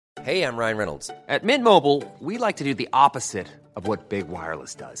Hey, I'm Ryan Reynolds. At Mint Mobile, we like to do the opposite of what Big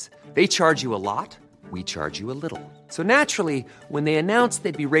Wireless does. They charge you a lot, we charge you a little. So naturally, when they announced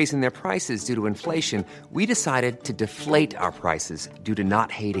they'd be raising their prices due to inflation, we decided to deflate our prices due to not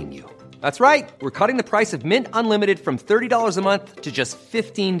hating you. That's right. We're cutting the price of Mint Unlimited from $30 a month to just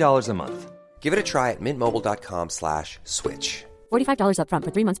 $15 a month. Give it a try at mintmobile.com/switch. $45 up front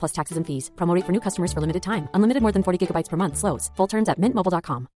for 3 months plus taxes and fees. Promo rate for new customers for limited time. Unlimited more than 40 gigabytes per month slows. Full terms at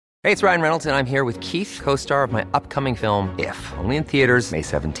mintmobile.com. Hey, it's Ryan Reynolds, and I'm here with Keith, co-star of my upcoming film, If, only in theaters May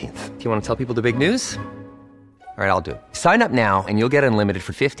 17th. Do you want to tell people the big news? All right, I'll do it. Sign up now and you'll get unlimited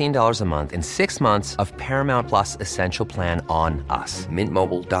for $15 a month and 6 months of Paramount Plus Essential Plan on us.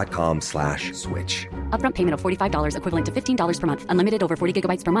 mintmobile.com/switch. Upfront payment of $45 equivalent to $15 per month. Unlimited over 40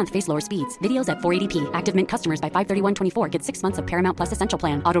 gigabytes per month. Face lower speeds. Videos at 480p. Active Mint customers by 531.24 get 6 months of Paramount Plus Essential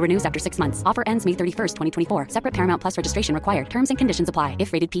Plan. Auto renews after 6 months. Offer ends May 31st, 2024. Separate Paramount Plus registration required. Terms and conditions apply if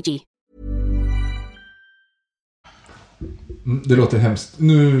rated PG. Det låter hemskt.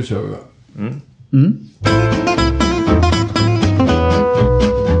 Nu kör vi.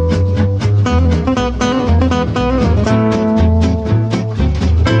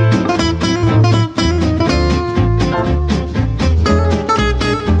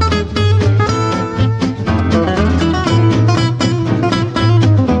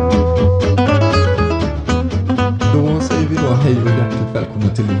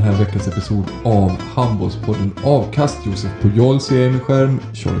 Till den här veckans episod av Handbollspodden Avkast. Josef Pujol ser jag i min skärm,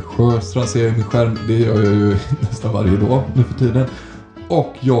 Charlie Sjöstrand ser jag i min skärm. Det gör jag ju nästan varje dag nu för tiden.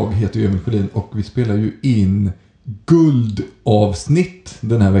 Och jag heter Emil Sjölin och vi spelar ju in guldavsnitt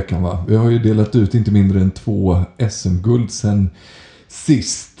den här veckan, va? Vi har ju delat ut inte mindre än 2 SM-guld sen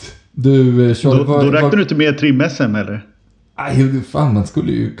sist. Du, Charlie, då räknar du inte med trim-SM eller? Nej, fan, man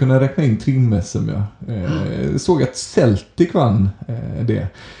skulle ju kunna räkna in trim-SM, ja. Såg att Celtic vann det.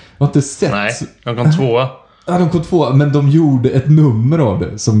 Jag har inte sett... Nej, de kom 2. Ja, de kom 2, men de gjorde ett nummer av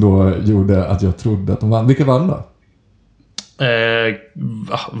det som då gjorde att jag trodde att de vann. Vilka vann då?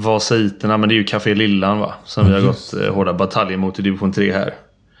 Vasiterna, men det är ju Café Lillan, va? Som vi har gått hårda bataljer mot i division 3 här.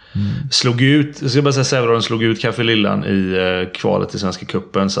 Slog ut, jag ska bara säga Sävehof slog ut Café Lillan i kvalet till Svenska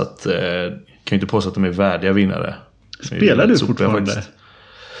Cupen, så att kan ju inte påstå att de är värdiga vinnare. Spelar du fortfarande?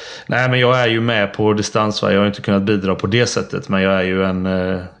 Nej, men jag är ju med på distans, va? Jag har inte kunnat bidra på det sättet, men jag är ju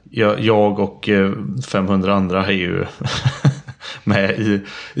jag och 500 andra är ju med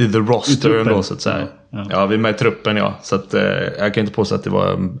i the roster ändå, så att säga. Ja, vi är med i truppen, ja. Så att jag kan inte påstå att det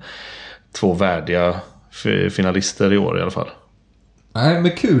var 2 värdiga finalister i år i alla fall. Nej,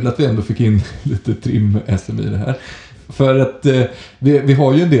 men kul att vi ändå fick in lite trim-SM i det här. För att vi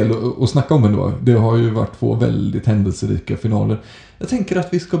har ju en del att snacka om ändå. Det har ju varit 2 väldigt händelserika finaler. Jag tänker att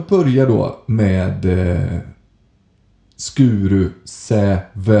vi ska börja då med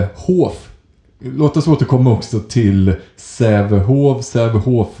Skuru-Sävehof. Låt oss återkomma också till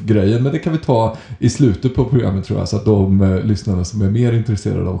Sävehof-grejen. Men det kan vi ta i slutet på programmet, tror jag. Så att de lyssnarna som är mer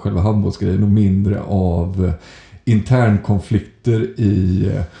intresserade av själva handbollsgrejen och mindre av internkonflikter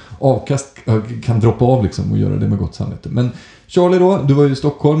i avkast kan droppa av liksom och göra det med gott samvete. Men Charlie då, du var ju i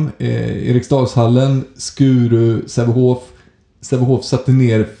Stockholm, Eriksdalshallen, Skuru, Sävehof satte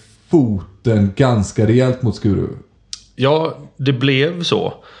ner foten ganska rejält mot Skuru. Ja, det blev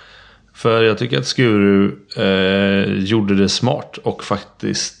så. För jag tycker att Skuru gjorde det smart och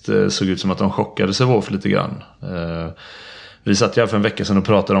faktiskt såg ut som att de chockade Sävehof lite grann. Vi satt ju här för en vecka sedan och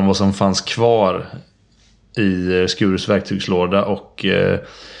pratade om vad som fanns kvar i Skurus verktygslåda, och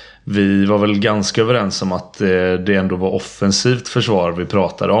vi var väl ganska överens om att det ändå var offensivt försvar vi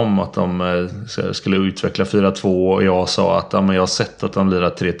pratade om, att de skulle utveckla 4-2, och jag sa att jag har sett att de lirar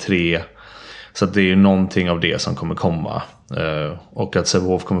 3-3, så att det är ju någonting av det som kommer komma, och att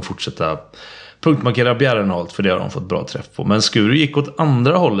Sävehof kommer fortsätta punktmarkera Bjärrenholt, för det har de fått bra träff på. Men Skuru gick åt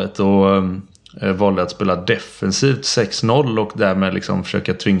andra hållet och valde att spela defensivt 6-0 och därmed liksom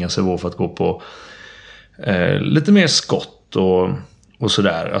försöka tvinga Sävehof att gå på lite mer skott och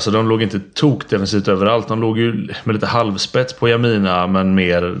sådär. Alltså de låg inte defensivt överallt. De låg ju med lite halvspets på Jamina, men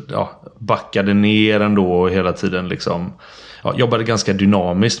mer backade ner ändå och hela tiden liksom jobbade ganska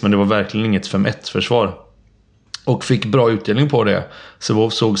dynamiskt, men det var verkligen inget 5-1-försvar. Och fick bra utdelning på det.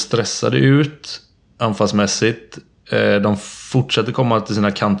 Sävehof såg stressade ut anfallsmässigt. De fortsatte komma till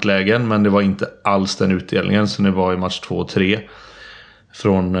sina kantlägen, men det var inte alls den utdelningen som det var i match 2 och 3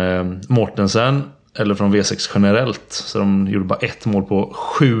 från Mortensen eller från V6 generellt. Så de gjorde bara 1 mål på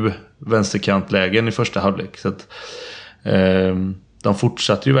 7 vänsterkantlägen i första halvlek. Så att de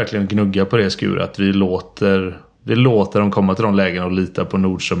fortsatte ju verkligen gnugga på det Skuru, att vi låter dem komma till de lägen och lita på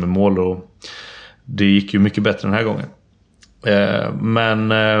Nordström i mål, och det gick ju mycket bättre den här gången.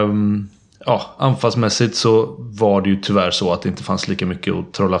 Men anfallsmässigt så var det ju tyvärr så att det inte fanns lika mycket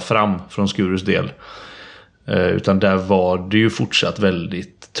att trolla fram från Skurus del. Utan där var det ju fortsatt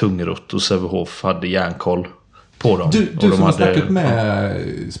väldigt tungrott och Sävehof hade järnkoll på dem. Du och de som har snackat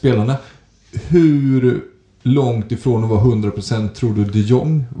med spelarna, hur långt ifrån att vara 100% tror du de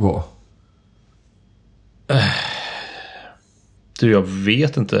Jong var? Jag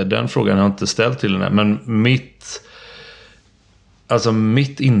vet inte, den frågan har jag inte ställt till henne. Men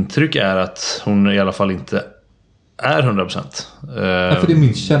mitt intryck är att hon i alla fall inte är 100%. Ja, för det är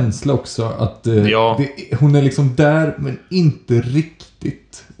min känsla också att hon är liksom där men inte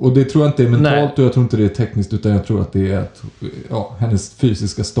riktigt. Och det tror jag inte är mentalt. Och jag tror inte det är tekniskt, utan jag tror att det är att hennes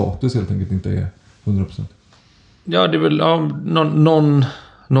fysiska status helt enkelt inte är 100%. Ja, det är väl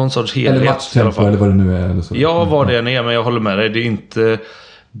någon sorts helhet. Eller matchtempo eller vad det nu är. Eller så. Ja, vad det än är, men jag håller med dig. Det är inte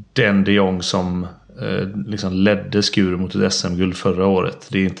den de Jong som liksom ledde Skuru mot ett SM-guld förra året.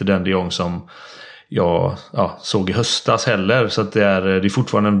 Det är inte den de Jong som jag såg i höstas heller. Så att det är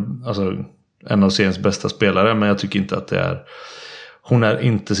fortfarande en av seriens bästa spelare. Men jag tycker inte att det är... Hon är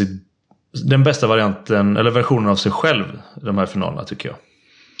inte den bästa varianten eller versionen av sig själv i de här finalerna, tycker jag.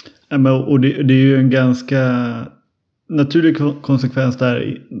 Ja, men, och det är ju en ganska naturlig konsekvens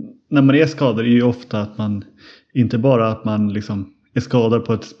där. När man är skadad är ju ofta att man inte bara att man liksom är skadad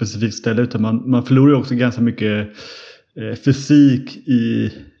på ett specifikt ställe, utan man förlorar också ganska mycket fysik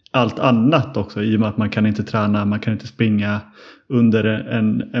i allt annat också, i och med att man kan inte träna, man kan inte springa under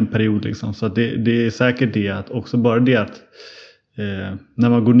en period liksom. Så att det är säkert det att också bara det att när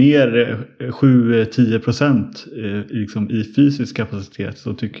man går ner 7-10% liksom i fysisk kapacitet,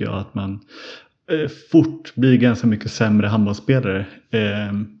 så tycker jag att man fort blir ganska mycket sämre handbollsspelare.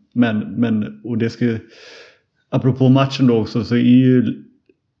 Men och det ska, apropå matchen då också, så är ju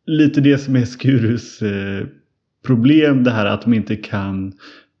lite det som är Skurus problem, det här att de inte kan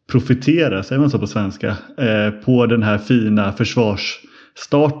profitera, säger man så på svenska, på den här fina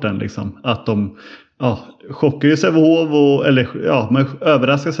försvarsstarten liksom. Att de chockar ju Sävehof man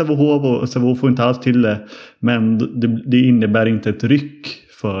överraskar Sävehof och Sävehof får inte alls till det, men det innebär inte ett ryck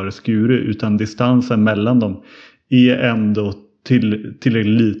för Skuru, utan distansen mellan dem är ändå tillräckligt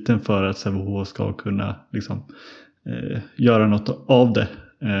liten för att Sävehof ska kunna liksom göra något av det.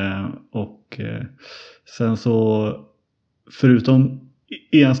 Sen så, förutom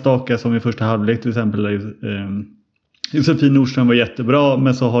enstaka som i första halvlek till exempel, Josefin Nordström var jättebra,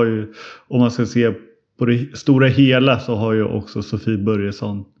 men så har ju, om man ska se på det stora hela, så har ju också Sofie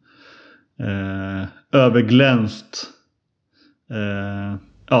Börjesson överglänst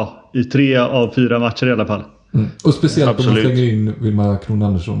i 3 av 4 matcher i alla fall. Och speciellt om man slänger in Vilma Kron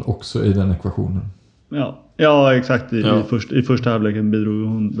Andersson också i den ekvationen. Ja, exakt. I första halvleken bidrog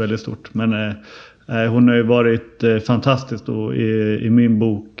hon väldigt stort. Men hon har ju varit fantastisk då, i min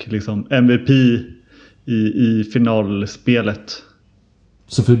bok liksom MVP i finalspelet.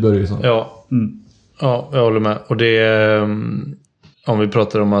 Sofie Börjesson. Ja, jag håller med. Och det är, om vi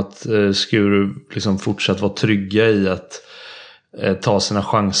pratar om att Skuru liksom fortsatt vara trygga i att ta sina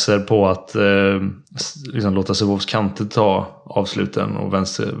chanser på att liksom låta Sävehofs kanter ta avsluten och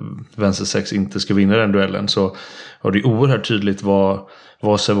vänster 6 inte ska vinna den duellen, så var det oerhört tydligt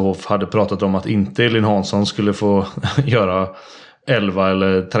vad Sävehof hade pratat om, att inte Elin Hansson skulle få göra 11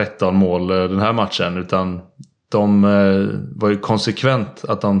 eller 13 mål den här matchen, utan de var ju konsekvent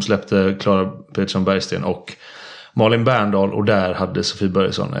att de släppte Klara Petersson Bergsten och Malin Berndahl, och där hade Sofie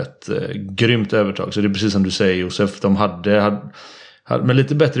Börjesson ett grymt övertag. Så det är precis som du säger, Josef, de hade med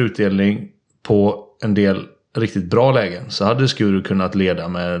lite bättre utdelning på en del riktigt bra lägen, så hade Skuru kunnat leda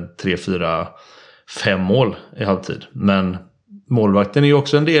med 3, 4, 5 mål i halvtid. Men målvakten är ju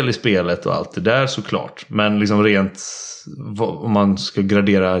också en del i spelet och allt det där, såklart. Men liksom rent, om man ska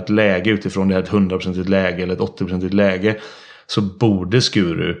gradera ett läge utifrån det här, ett 100% läge eller ett 80% läge, så borde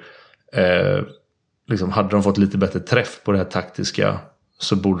Skuru liksom, hade de fått lite bättre träff på det här taktiska,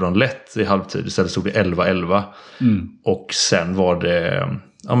 så borde de lätt i halvtid. Istället stod det 11-11. Och sen var det,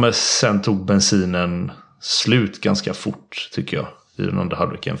 sen tog bensinen slut ganska fort, tycker jag, i den andra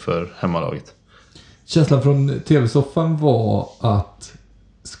halvleken för hemmalaget. Känslan från tv-soffan var att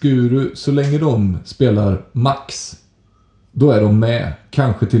Skuru, så länge de spelar max, då är de med.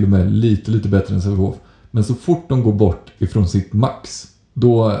 Kanske till och med lite bättre än Sävehof. Men så fort de går bort ifrån sitt max,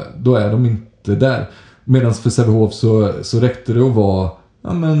 då är de inte där. Medan för Sävehof så räckte det att vara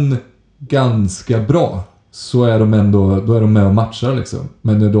ganska bra. Så är de ändå, då är de med och matchar liksom.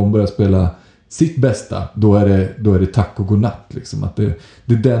 Men när de börjar spela sitt bästa, då är det tack och godnatt liksom. Att det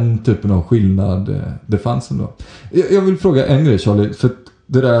är den typen av skillnad det fanns ändå. Jag vill fråga en grej, Charlie, för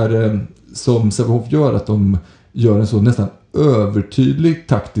det där som Sävehof gör, att de gör en så nästan övertydlig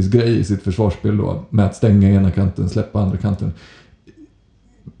taktisk grej i sitt försvarsspel då, med att stänga ena kanten, släppa andra kanten.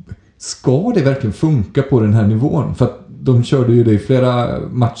 Ska det verkligen funka på den här nivån? För att de körde ju det i flera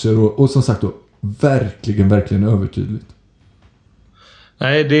matcher och som sagt då, verkligen övertydligt.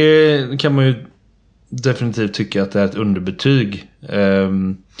 Nej, det kan man ju definitivt tycka att det är ett underbetyg.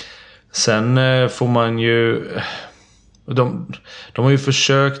 Sen får man ju... De har ju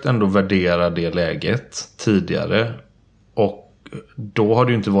försökt ändå värdera det läget tidigare. Och då har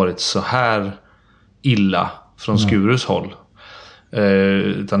det ju inte varit så här illa från Skurus håll.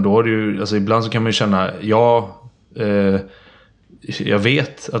 Utan då har det ju... Alltså ibland så kan man ju känna... jag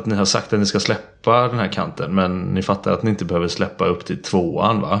vet att ni har sagt att ni ska släppa den här kanten, men ni fattar att ni inte behöver släppa upp till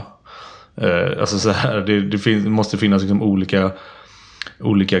 2:an, va? Alltså så här, det måste finnas liksom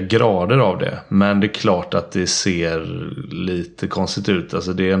olika grader av det. Men det är klart att det ser lite konstigt ut.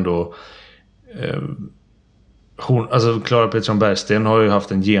 Alltså det är ändå Klara Pettersson Bergsten har ju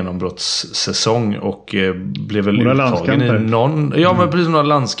haft en genombrottssäsong och blev väl uttagen i någon... Ja, men precis, några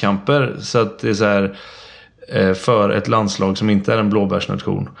landskamper. Så att det är så här, för ett landslag som inte är en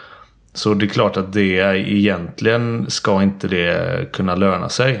blåbärsnation. Så det är klart att det egentligen ska inte det kunna löna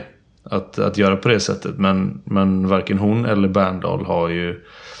sig att göra på det sättet. Men varken hon eller Berndal har ju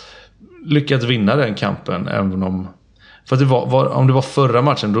lyckats vinna den kampen. Även om... För att om det var förra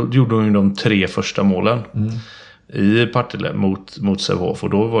matchen, då gjorde hon ju de 3 första målen i Partille mot Sävehof. Och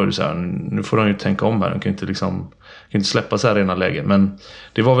då var det så här, nu får de ju tänka om här. De kan inte släppa så här rena lägen. Men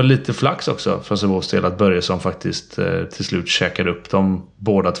det var väl lite flax också från Sävehofs del att börja som faktiskt till slut käkade upp dem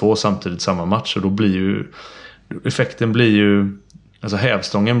båda två samtidigt samma match. Och då blir ju effekten blir ju, alltså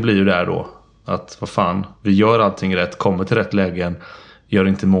hävstången blir ju där då. Att vad fan, vi gör allting rätt, kommer till rätt lägen, gör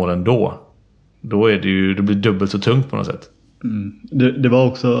inte målen då är det ju, det blir dubbelt så tungt på något sätt. Det var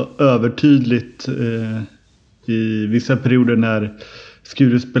också övertydligt i vissa perioder när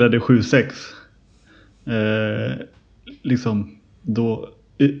Skuru spelade 7-6. Liksom då,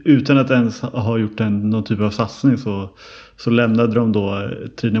 utan att ens ha gjort någon typ av satsning så lämnade de då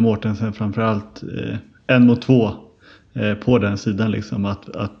Trine Mårtensen framförallt 1 mot 2 på den sidan liksom,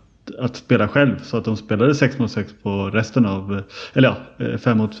 att spela själv, så att de spelade 6 mot 6 på resten av, eller ja,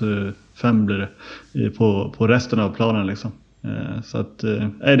 5 mot 5 blir det på resten av planen liksom. Så att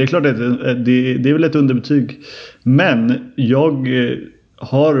det är klart att det är väl ett underbetyg, men jag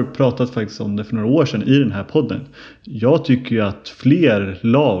har pratat faktiskt om det för några år sedan i den här podden. Jag tycker ju att fler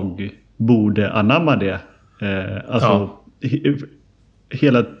lag borde anamma det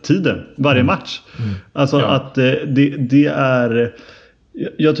hela tiden, varje match. Alltså att det är,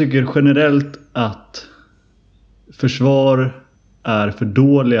 jag tycker generellt att försvar är för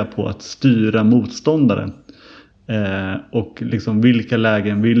dåliga på att styra motståndaren. Och liksom vilka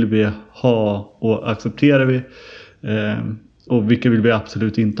lägen vill vi ha och accepterar vi, och vilka vill vi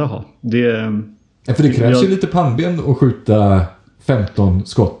absolut inte ha. För det krävs ju lite pannben att skjuta 15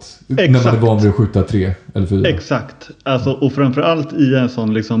 skott. Exakt. När man är van vid att skjuta 3 eller 4. Exakt. Alltså, och framförallt i en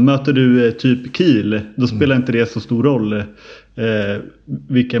sån liksom, möter du typ Kiel, då spelar inte det så stor roll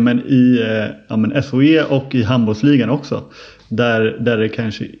vilka, men i SOE och i handbollsligan också, där det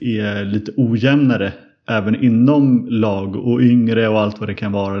kanske är lite ojämnare även inom lag och yngre och allt vad det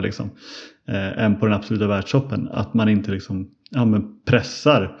kan vara liksom, än på den absoluta världstoppen, att man inte liksom,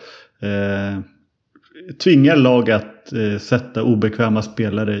 pressar, tvingar lag att sätta obekväma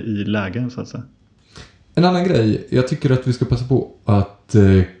spelare i lägen så att säga. En annan grej, jag tycker att vi ska passa på att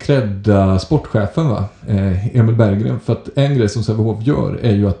credda sportchefen, Emil Berggren, för att en grej som Sävehof gör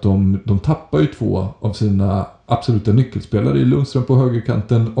är ju att de tappar ju 2 av sina absoluta nyckelspelare i Lundström på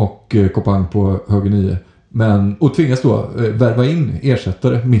högerkanten och Kopang på höger 9. Och tvingas då värva in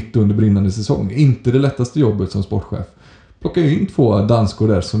ersättare mitt under brinnande säsong. Inte det lättaste jobbet som sportchef. Plockar ju in 2 danskor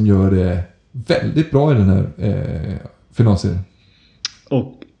där som gör det väldigt bra i den här finalserien.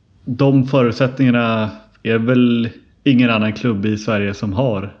 Och de förutsättningarna är väl ingen annan klubb i Sverige som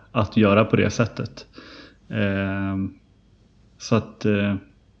har att göra på det sättet. Så att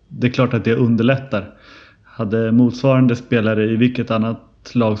det är klart att det underlättar. Hade motsvarande spelare i vilket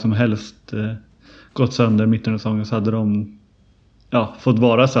annat lag som helst gått sönder mitten av säsongen, så hade de fått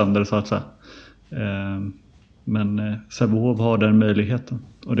vara sönder så att säga. Men Sävehof har den möjligheten,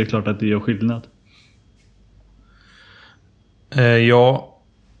 och det är klart att det gör skillnad.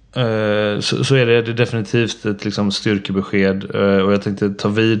 Så är det definitivt ett liksom styrkebesked, och jag tänkte ta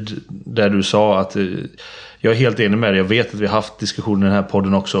vid där du sa att jag är helt enig med dig. Jag vet att vi har haft diskussioner i den här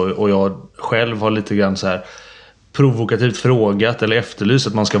podden också, och jag själv har lite grann så här provokativt frågat eller efterlyst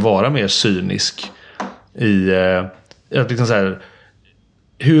att man ska vara mer cynisk i att liksom så här,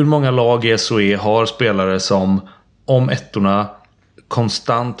 hur många lag i SOE har spelare som om ettorna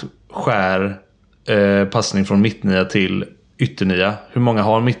konstant skär passning från mittnia till ytternia? Hur många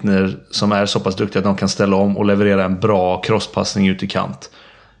har mittnior som är så pass duktiga att de kan ställa om och leverera en bra crosspassning ut i kant?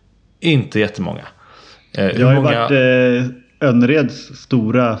 Inte jättemånga. Det har ju varit Önnereds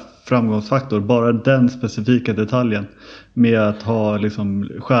stora framgångsfaktor, bara den specifika detaljen med att ha liksom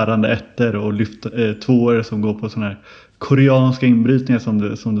skärande ettor och lyfta, tvåor som går på såna här koreanska inbrytningar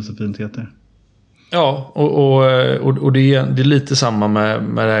som det så fint heter. Ja, och det är lite samma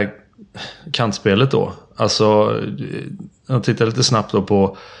med det här kantspelet då. Alltså, jag tittar lite snabbt då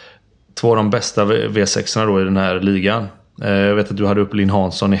på två av de bästa V6-orna då i den här ligan. Jag vet att du hade upp Linn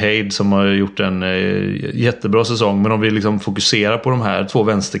Hansson i Heid som har gjort en jättebra säsong. Men om vi liksom fokuserar på de här två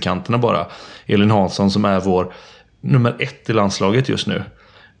vänsterkanterna bara. Elin Hansson som är vår nummer 1 i landslaget just nu.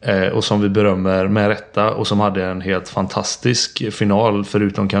 Och som vi berömmer med rätta. Och som hade en helt fantastisk final.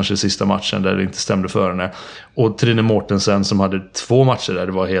 Förutom kanske sista matchen där det inte stämde för henne. Och Trine Mortensen som hade 2 matcher där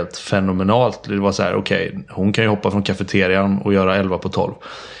det var helt fenomenalt. Det var så här, okej, hon kan ju hoppa från kafeterian och göra 11 på 12.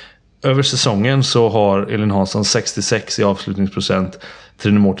 Över säsongen så har Elin Hansson 66 i avslutningsprocent.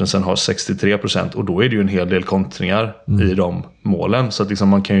 Trine Mortensen har 63%. Och då är det ju en hel del kontringar i de målen. Så att liksom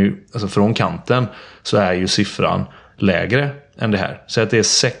man kan ju, alltså från kanten så är ju siffran lägre än det här. Så att det är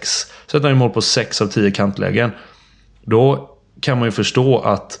 6. Så att man är mål på 6 av 10 kantlägen. Då kan man ju förstå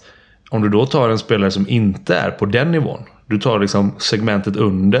att om du då tar en spelare som inte är på den nivån. Du tar liksom segmentet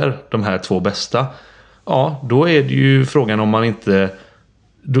under de här 2 bästa. Ja, då är det ju frågan om man inte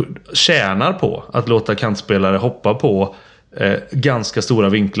tjänar på att låta kantspelare hoppa på ganska stora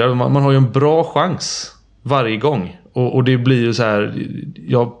vinklar. Man har ju en bra chans varje gång. Och det blir ju så här,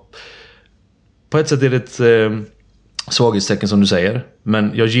 på ett sätt är det ett svaghetstecken som du säger.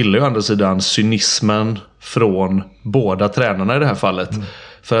 Men jag gillar ju å andra sidan cynismen från båda tränarna i det här fallet.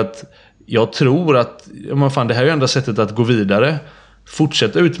 För att jag tror att det här är ju enda sättet att gå vidare.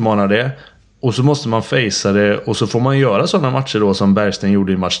 Fortsätta utmana det. Och så måste man facea det. Och så får man göra sådana matcher då som Bergsten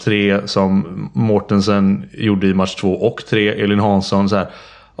gjorde i match 3. Som Mortensen gjorde i match 2 och 3. Elin Hansson så här.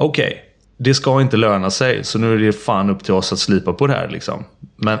 Okej, det ska inte löna sig. Så nu är det fan upp till oss att slipa på det här liksom.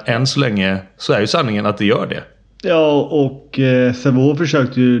 Men än så länge så är ju sanningen att det gör det. Ja, och Sävehof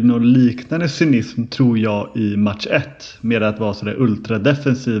försökte ju något liknande cynism tror jag i match 1. Med att vara sådär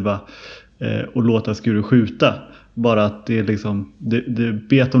ultradefensiva och låta Skuru skjuta. Bara att det liksom det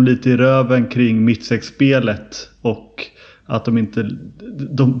bet dem lite i röven kring mittsexspelet och att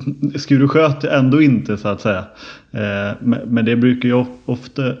Skuru sköt ändå inte så att säga. Men det brukar ju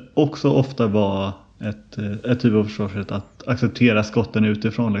ofta vara ett typ av försvarssätt att acceptera skotten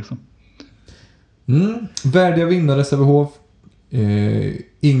utifrån liksom. Värdiga vinnare Sävehof.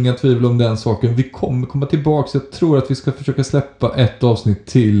 Inga tvivel om den saken. Vi kommer komma tillbaka. Jag tror att vi ska försöka släppa ett avsnitt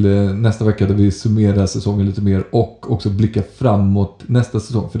till nästa vecka där vi summerar säsongen lite mer och också blicka framåt nästa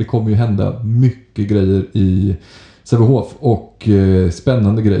säsong. För det kommer ju hända mycket grejer i Sävehof och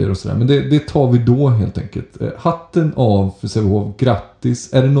spännande grejer och sådär. Men det tar vi då helt enkelt. Hatten av för Sävehof.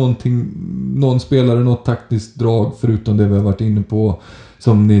 Grattis. Är det någon spelare, något taktiskt drag förutom det vi har varit inne på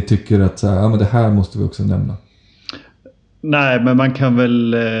som ni tycker att så här, ja, men det här måste vi också nämna? Nej, men man kan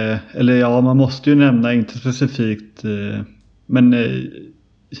väl, eller ja, man måste ju nämna, inte specifikt, men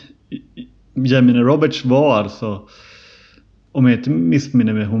Jamina Roberts var alltså, om jag inte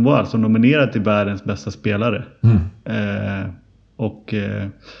missminner mig, hon var alltså nominerad till världens bästa spelare. Och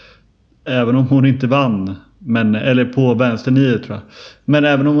även om hon inte vann, eller på vänster 9 tror jag. Men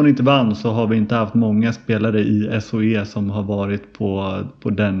även om hon inte vann så har vi inte haft många spelare i SOE som har varit på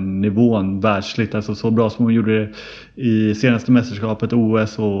den nivån världsligt. Alltså så bra som hon gjorde det i senaste mästerskapet,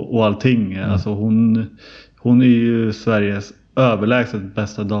 OS och allting. Alltså hon är ju Sveriges överlägset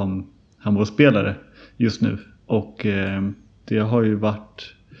bästa damhandbollsspelare just nu. Och det har ju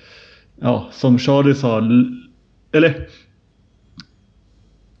varit, ja, som Charlie sa, eller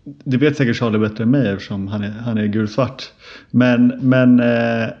det vet säkert Charlie bättre än mig eftersom han är gulsvart. Men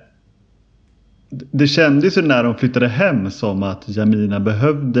det kändes ju när de flyttade hem som att Jamina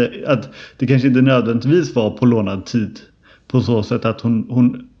behövde, att det kanske inte nödvändigtvis var på lånad tid. På så sätt att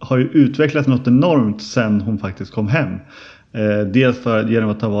hon har ju utvecklat något enormt sen hon faktiskt kom hem. Dels genom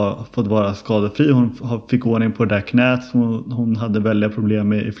att ha fått vara skadefri. Hon fick ordning på det där knät som hon hade väldiga problem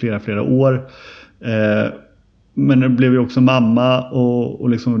med i flera år. Men det blev ju också mamma och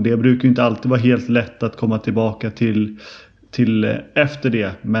liksom, det brukar ju inte alltid vara helt lätt att komma tillbaka till efter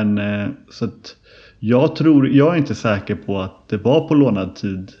det. Men så att jag är inte säker på att det var på lånad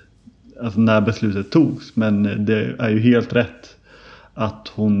tid, alltså när beslutet togs. Men det är ju helt rätt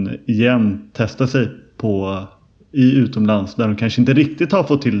att hon igen testar sig på i utomlands där de kanske inte riktigt har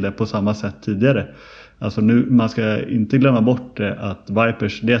fått till det på samma sätt tidigare. Alltså nu, man ska inte glömma bort det, att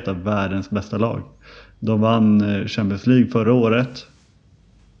Vipers, det är ett av världens bästa lag. De vann Champions League förra året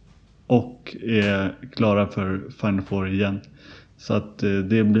och är klara för Final Four igen. Så att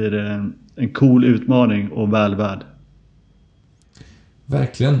det blir en cool utmaning och väl värd.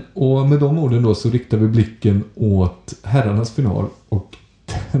 Verkligen. Och med de orden då så riktar vi blicken åt herrarnas final. Och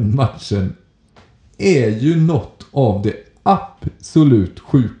den matchen är ju något av det absolut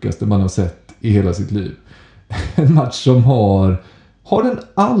sjukaste man har sett i hela sitt liv. En match som har den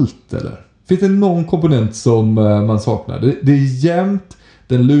allt, eller? Finns det någon komponent som man saknar? Det är jämnt.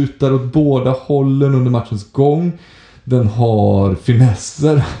 Den lutar åt båda hållen under matchens gång. Den har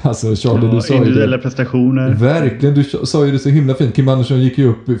finesser. Alltså Charlie, du sa ju individuella prestationer. Verkligen, du sa ju det så himla fint. Kim Andersson gick ju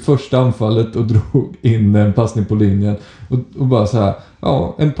upp i första anfallet och drog in en passning på linjen. Och bara så här,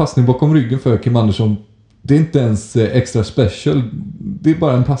 ja, en passning bakom ryggen för Kim Andersson. Det är inte ens extra special. Det är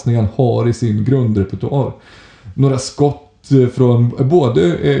bara en passning han har i sin grundrepertoar. Några skott från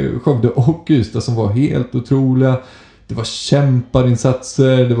både Skövde och Ystad som var helt otroliga. Det var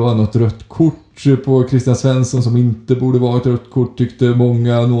kämparinsatser, det var något rött kort på Christian Svensson som inte borde vara ett rött kort, tyckte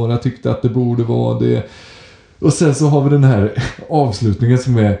många. Några tyckte att det borde vara det. Och sen så har vi den här avslutningen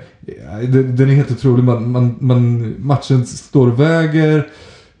som är, den är helt otrolig. Matchen står och väger.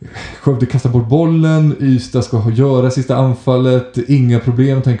 Skövde kastar bort bollen. Ystad ska göra sista anfallet. Inga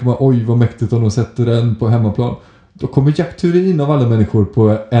problem, tänker man. Oj, vad mäktigt om de sätter den på hemmaplan. Då kommer Jack Turin av alla människor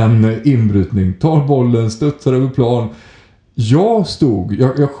på en inbrytning. Tar bollen, studsar över plan. Jag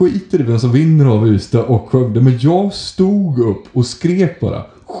skiter i vem som vinner av Ystad och Skövde. Men jag stod upp och skrek bara: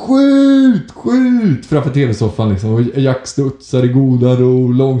 skjut framför tv-soffan liksom. Och Jack studsar i goda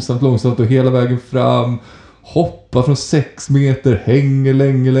ro, långsamt och hela vägen fram. Hoppar från 6 meter, hänger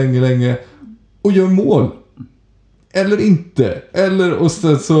länge och gör mål. Eller inte. Och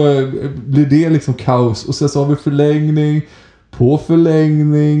sen så blir det liksom kaos. Och sen så har vi förlängning på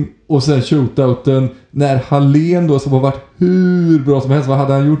förlängning. Och sen shootouten. När Hallén då, som har varit hur bra som helst. Vad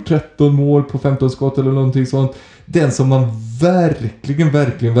hade han gjort? 13 mål på 15 skott eller någonting sånt. Den som man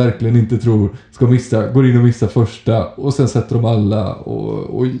verkligen inte tror ska missa. Går in och missar första. Och sen sätter de alla.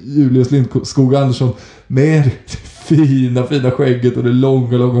 Och Julius Lindskog Andersson med fina skägget och det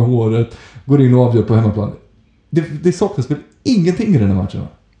långa håret går in och avgör på hemmaplan. Det saknas väl ingenting i den här matchen?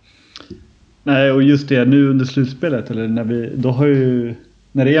 Nej, och just det, nu under slutspelet, eller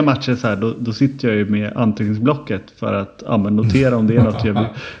när det är matcher så här, då sitter jag ju med anteckningsblocket för att notera om det är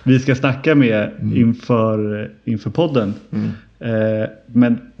något vi ska snacka med inför podden.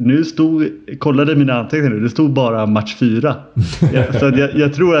 Men nu kollade mina anteckningar, det stod bara match 4. Så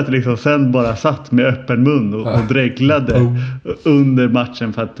jag tror att liksom sen bara satt med öppen mun och dreglade under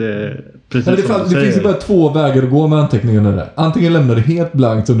matchen för att precis det finns ju bara 2 vägar att gå med anteckningarna där. Antingen lämnar det helt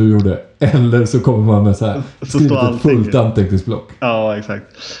blankt som du gjorde, eller så kommer man med så här skrivit ett fullt anteckningsblock. Ja, exakt.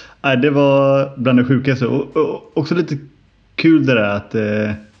 Nej, det var bland det sjukaste och också lite kul det där att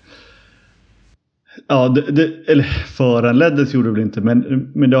ja, eller föranleddes gjorde det väl inte,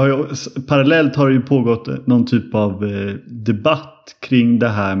 men det har ju parallellt har det ju pågått någon typ av debatt kring det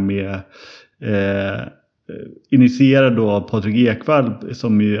här med initierad då av Patrik Ekwall,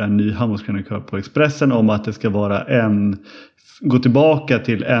 som ju är en ny handbollskrönikör på Expressen, om att det ska vara gå tillbaka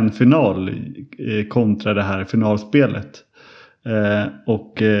till en final kontra det här finalspelet.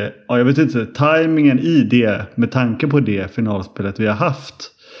 Och jag vet inte, tajmingen i det, med tanke på det finalspelet vi har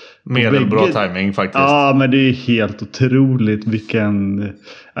haft, med bra timing faktiskt. Ja, men det är helt otroligt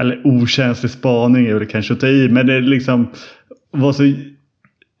eller okänslig spaning är det kanske att ta i, men det liksom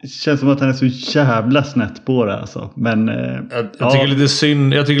känns som att han är så jävla snett på det alltså. Men jag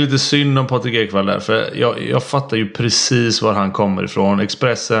tycker lite synd om Patrik Ekwall där, för jag fattar ju precis var han kommer ifrån.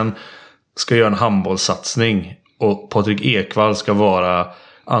 Expressen ska göra en handbollssatsning och Patrik Ekwall ska vara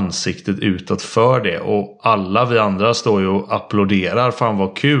ansiktet utåt för det, och alla vi andra står ju och applåderar. Fan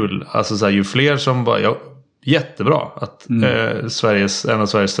vad kul. Alltså så här, ju fler som bara jättebra att en av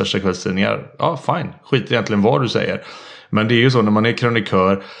Sveriges största kvällstidningar, ja fine, skit egentligen vad du säger. Men det är ju så när man är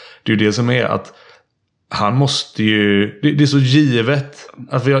krönikör, det är ju det som är att han måste ju, det är så givet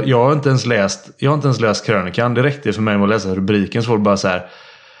att jag har inte ens läst krönikan. Det räckte för mig med att läsa rubriken, så var det bara så här: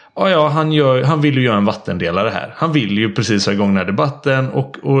 ja, han vill ju göra en vattendelare här. Han vill ju precis ha igång den här debatten.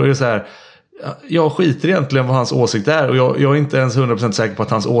 Och är så här, jag skiter egentligen vad hans åsikt är. Och jag är inte ens 100% säker på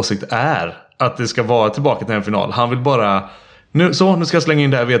att hans åsikt är att det ska vara tillbaka till en final. Han vill bara, nu ska jag slänga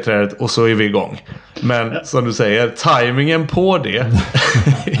in det här vedträdet och så är vi igång. Men som du säger, tajmingen på det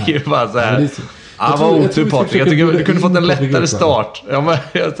är ju bara så här. Han var otur Patrik. Jag tycker du kunde fått en lättare start. Ja, men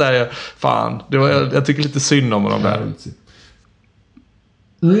jag säger, fan. Jag tycker lite synd om honom där.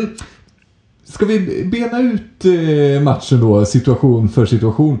 Ska vi bena ut matchen då, situation för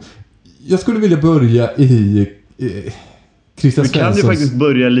situation? Jag skulle vilja börja i Christian Svenssons... Vi kan ju faktiskt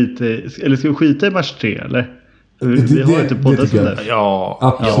börja lite... Eller ska vi skita i match 3, eller? Vi har inte poddat sånt där. Ja,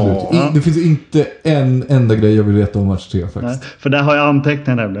 absolut. Ja. Det finns inte en enda grej jag vill veta om match 3 faktiskt. Nej, för där har jag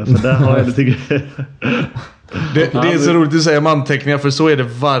anteckningar nämligen. Så där har jag lite grejer. Det är så roligt att säga om anteckningar, för så är det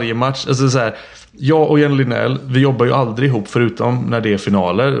varje match. Alltså så här, jag och Jenny Linnell, vi jobbar ju aldrig ihop förutom när det är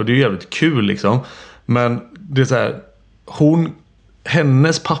finaler. Och det är ju jävligt kul liksom. Men det är så här,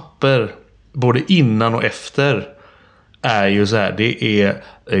 hennes papper både innan och efter är ju så här, det är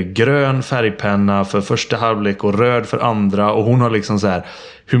grön färgpenna för första halvlek och röd för andra, och hon har liksom så här,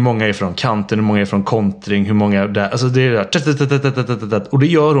 hur många är från kanten, hur många är från kontring, hur många är där, alltså det är där, och det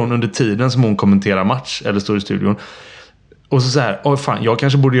gör hon under tiden som hon kommenterar match eller står i studion. Och så här, fan, jag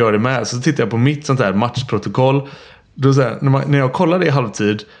kanske borde göra det med. Så tittar jag på mitt sånt här matchprotokoll, då så här, när jag kollar det i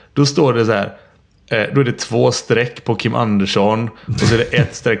halvtid, då står det så här, då är det 2 streck på Kim Andersson och så är det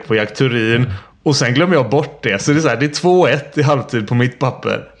 1 streck på Jack Turin. Och sen glömmer jag bort det. Så det är så här, det är 2-1 i halvtid på mitt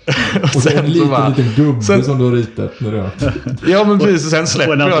papper. Och sen en liten gubbe som du har ritat med det. Ja, men precis. Och sen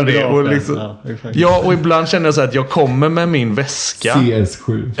släpper jag det. Och liksom, och ibland känner jag så här att jag kommer med min väska.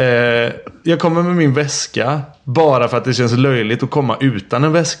 CS7. Jag kommer med min väska bara för att det känns löjligt att komma utan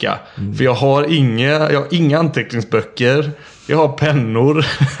en väska. För jag har inga anteckningsböcker. Jag har pennor.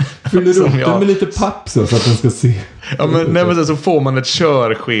 Fyller du upp den med lite papp så att den ska se. Ja, men så får man ett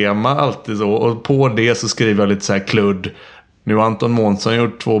körschema alltid så. Och på det så skriver jag lite så här kludd. Nu har Anton Månsson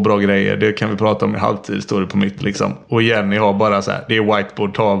gjort 2 bra grejer. Det kan vi prata om i halvtid, står det på mitt liksom. Och Jenny har bara så här, det är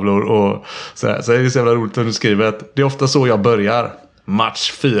whiteboard-tavlor och så här. Så det är så jävla roligt att du skriver att det är ofta så jag börjar.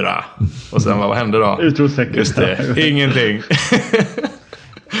 Match 4. Och sen vad händer då? Utropstecken. Just det, ingenting.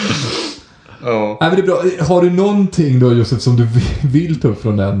 Ja. Nej, men det är bra. Har du någonting då, Josef, som du vill ta upp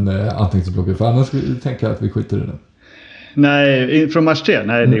från den anteckningsblocken? För annars tänker jag att vi skiter i den. Nej, från match 3?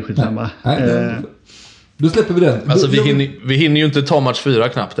 Nej, det är skitsamma. Då släpper vi den. Alltså vi hinner ju inte ta match 4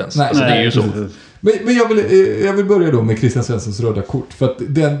 knappt ens. Nej, alltså, det är ju så. Men jag vill börja då med Christian Svenssons röda kort. För att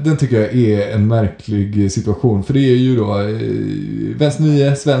den tycker jag är en märklig situation. För det är ju då vänster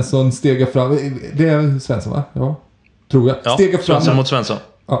 9, Svensson stegar fram. Det är Svensson, va? Ja, tror jag. Ja, stegar fram. Svensson mot Svensson.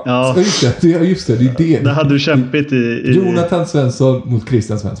 Ja. Just det är det. Det hade du kämpigt i... Jonathan Svensson mot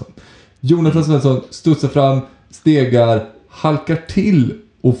Christian Svensson. Jonathan Svensson studsar fram, stegar, halkar till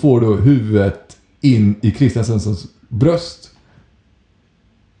och får då huvudet in i Christian Svenssons bröst.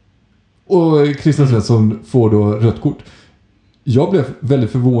 Och Christian Svensson får då rött kort. Jag blev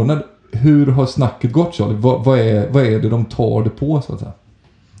väldigt förvånad. Hur har snacket gått, Charlie? Vad är det de tar det på, så att säga?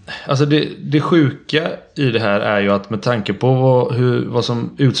 Alltså det sjuka i det här är ju att med tanke på vad som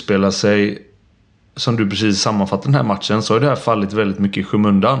utspelar sig, som du precis sammanfattar den här matchen, så har det här fallit väldigt mycket i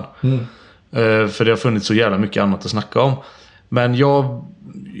skymundan. För det har funnits så jävla mycket annat att snacka om. Men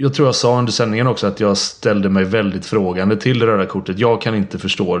jag tror jag sa under sändningen också att jag ställde mig väldigt frågande till det röda kortet. Jag kan inte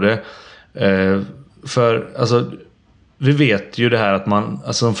förstå det. För alltså, vi vet ju det här att man,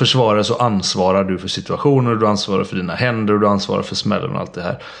 alltså som försvarare så ansvarar du för situationer, du ansvarar för dina händer och du ansvarar för smällen och allt det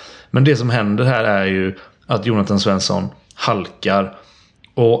här. Men det som händer här är ju att Jonathan Svensson halkar.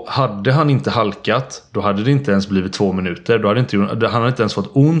 Och hade han inte halkat, då hade det inte ens blivit 2 minuter. Han hade inte ens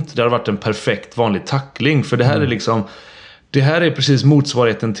fått ont. Det hade varit en perfekt vanlig tackling. För det här är liksom, det här är precis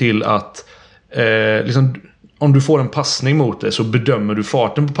motsvarigheten till att liksom, om du får en passning mot det så bedömer du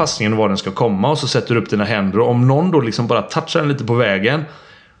farten på passningen och var den ska komma, och så sätter du upp dina händer. Och om någon då liksom bara touchar den lite på vägen,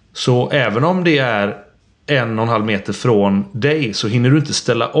 så även om det är 1,5 meter från dig, så hinner du inte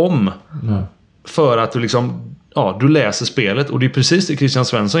ställa om. För att du liksom, du läser spelet. Och det är precis det Christian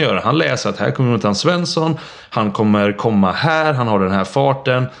Svensson gör. Han läser att här kommer Jonathan Svensson, han kommer komma här, han har den här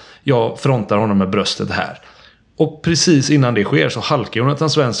farten, jag frontar honom med bröstet här. Och precis innan det sker så halkar Jonathan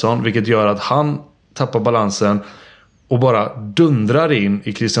Svensson, vilket gör att han tappar balansen och bara dundrar in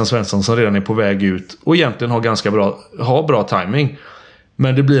i Christian Svensson som redan är på väg ut och egentligen har bra timing.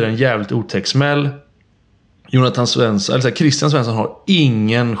 Men det blir en jävligt otäck smäll. Christian Svensson har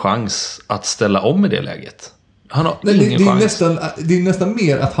ingen chans att ställa om i det läget. Han har ingen chans. Det är nästan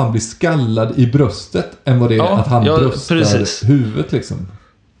mer att han blir skallad i bröstet än vad det är att han bröstar huvudet liksom.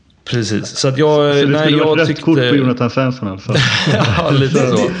 Precis. Så att jag tyckte kort på Jonathan Svensson alltså. Ja, lite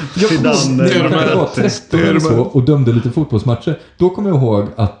så. Jag så och dömde lite fotbollsmatcher. Då kommer jag ihåg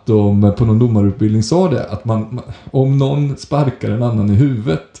att de på någon domarutbildning sa det att om någon sparkar en annan i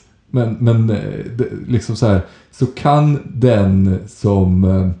huvudet, Men liksom så här, så kan den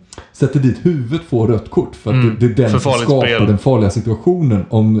som sätter dit huvudet få rött kort för att det är den som skapar den farliga situationen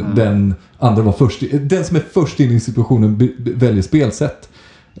om den andra var först. Den som är först in i situationen väljer spelsätt.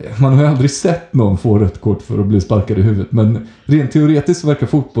 Man har ju aldrig sett någon få rött kort för att bli sparkad i huvudet, men rent teoretiskt så verkar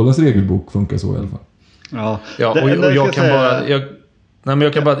fotbollens regelbok funka så i alla fall. Ja, och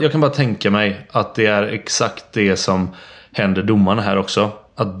jag kan bara tänka mig att det är exakt det som händer domarna här också.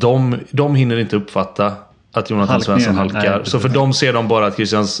 Att de hinner inte uppfatta att Jonathan Svensson halkar. Nej, så för dem ser de bara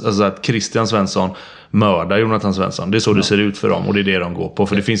att Christian Svensson mördar Jonathan Svensson. Det är så det ser ut för dem och det är det de går på.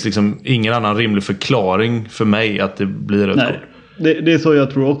 För det finns liksom ingen annan rimlig förklaring för mig att det blir ett kort. Det är så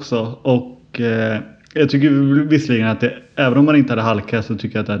jag tror också. Och jag tycker visserligen att även om man inte hade halkat så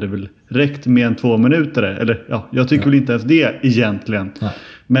tycker jag att det hade väl räckt med en 2 minuter. Eller ja, jag tycker väl inte ens det egentligen.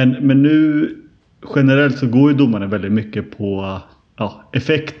 Men nu generellt så går ju domarna väldigt mycket på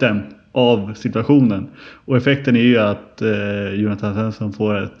effekten av situationen. Och effekten är ju att Jonathan Svensson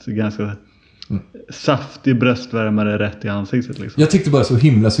får ett ganska saftig bröstvärmare rätt i ansiktet liksom. Jag tyckte bara så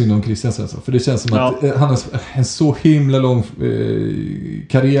himla synd om Christian Svensson, för det känns som att han har en så himla lång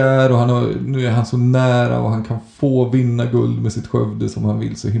karriär och nu är han så nära och han kan få vinna guld med sitt Skövde som han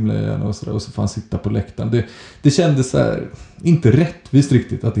vill så himla gärna och så får han sitta på läktaren. Det kändes så här, inte rättvist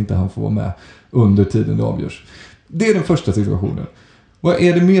riktigt att inte han får vara med under tiden det avgörs. Det är den första situationen. Vad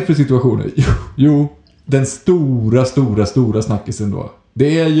är det mer för situationer? Jo, den stora snackisen då.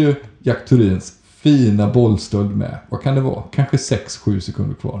 Det är ju Jack Thorins fina bollstöld med. Vad kan det vara? Kanske 6-7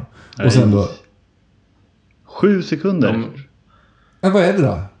 sekunder kvar. Nej. Och sen då 7 sekunder? Vad är det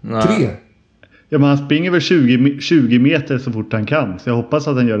då? 3? Ja, men han springer väl 20 meter så fort han kan. Så jag hoppas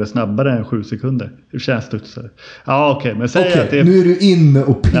att han gör det snabbare än 7 sekunder. Hur känns studsare? Ja, okej. Men säg att det... nu är du inne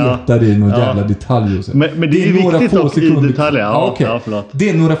och petar i någon jävla detalj. Men det är några få sekunder i detaljer. Förlåt. Det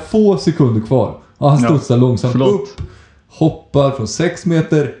är några få sekunder kvar. Och han studsar långsamt upp. Hoppar från 6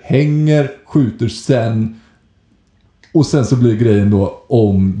 meter. Hänger. Skjuter sen. Och sen så blir grejen då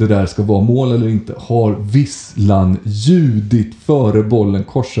om det där ska vara mål eller inte. Har visslan ljudit före bollen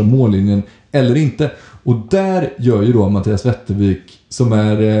korsar mållinjen eller inte. Och där gör ju då Mattias Wettervik som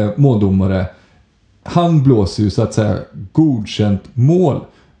är måldomare. Han blåser ju så att säga godkänt mål.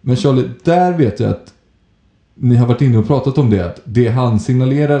 Men Charlie, där vet jag att ni har varit inne och pratat om det. Att det han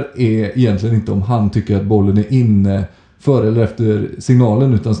signalerar är egentligen inte om han tycker att bollen är inne före eller efter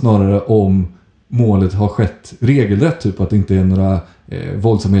signalen. Utan snarare om målet har skett regelrätt. Typ att det inte är några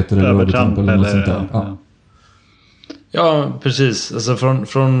våldsamheter eller övertramp eller något sånt där. Ja, precis. Alltså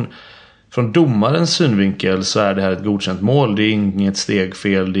från domarens synvinkel så är det här ett godkänt mål. Det är inget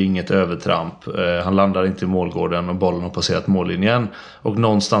stegfel, det är inget övertramp. Han landar inte i målgården och bollen har passerat mållinjen. Och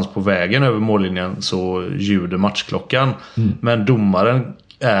någonstans på vägen över mållinjen så ljuder matchklockan. Men domaren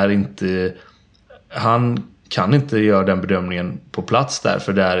är inte... Han kan inte göra den bedömningen på plats där,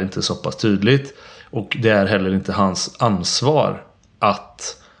 för det är inte så pass tydligt. Och det är heller inte hans ansvar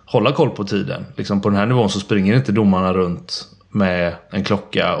att hålla koll på tiden. Liksom på den här nivån så springer inte domarna runt med en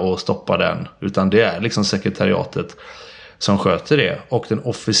klocka och stoppar den. Utan det är liksom sekretariatet som sköter det. Och den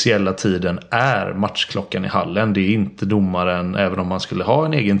officiella tiden är matchklockan i hallen. Det är inte domaren, även om man skulle ha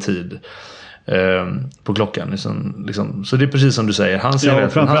en egen tid på klockan. Liksom. Så det är precis som du säger. Han ser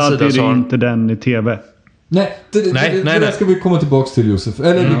framförallt är det inte den i tv. Nej, det där ska vi komma tillbaka till, Josef.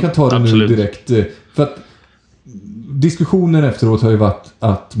 Eller vi kan ta det nu direkt. För att diskussionen efteråt har ju varit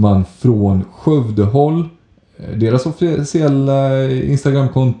att man från Skövdehåll, deras officiella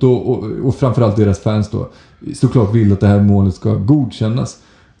Instagramkonto och framförallt deras fans då, såklart vill att det här målet ska godkännas.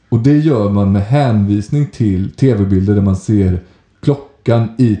 Och det gör man med hänvisning till tv-bilder där man ser klockan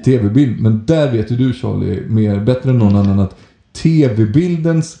i tv-bild. Men där vet ju du, Charlie, mer bättre än någon annan att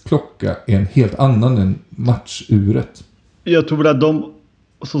tv-bildens klocka är en helt annan än matchuret. Jag tror väl att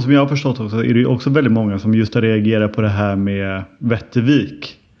så som jag har förstått också, är det ju också väldigt många som just reagerar på det här med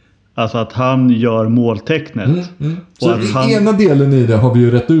Wettervik. Alltså att han gör måltecknet. Så att ena delen i det har vi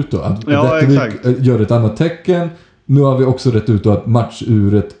ju rätt ut då. Att Wettervik gör ett annat tecken. Nu har vi också rätt ut då att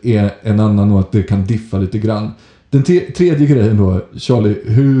matchuret är en annan och att det kan diffa lite grann. Den tredje grejen då, Charlie,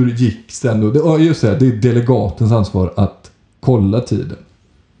 hur gick sen då? Just det är delegatens ansvar att kolla tiden.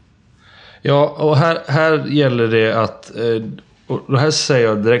 Ja, och här gäller det att... Och här säger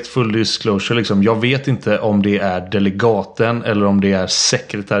jag direkt full disclosure liksom, jag vet inte om det är delegaten eller om det är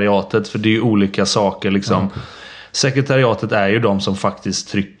sekretariatet, för det är ju olika saker liksom. Sekretariatet är ju de som faktiskt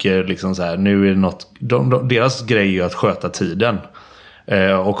trycker liksom så här, nu är det något, deras grej är att sköta tiden.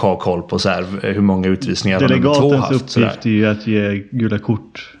 och ha koll på så här, hur många utvisningar nummer 2 haft. Delegatens uppgift är ju att ge gula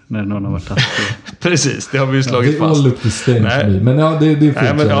kort när någon har varit taskig. Precis, det har vi ju slagit fast. Det är all up to stage. Men ja, det är fint.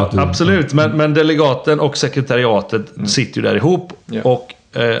 Nej, men, ja, absolut, men delegaten och sekretariatet sitter ju där ihop. Och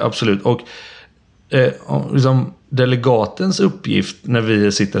absolut. Och liksom, delegatens uppgift när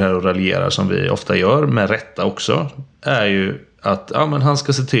vi sitter här och raljerar, som vi ofta gör, med rätta också, är ju att men han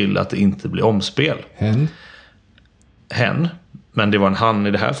ska se till att det inte blir omspel. Hen. Men det var en han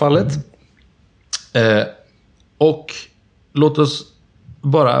i det här fallet. Och låt oss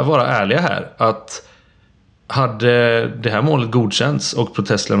bara vara ärliga här. Att hade det här målet godkänts och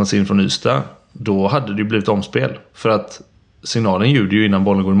protest lämnats in från Ystad, då hade det blivit omspel. För att signalen ljuder ju innan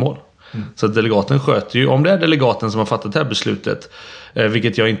bollen går i mål. Så att delegaten sköter ju, om det är delegaten som har fattat det här beslutet,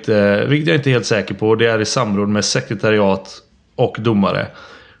 vilket jag inte är helt säker på, det är i samråd med sekretariat och domare,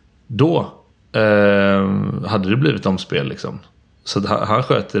 då hade det blivit omspel liksom. Så att han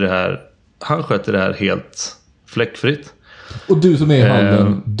sköter det här helt fläckfritt. Och du som är i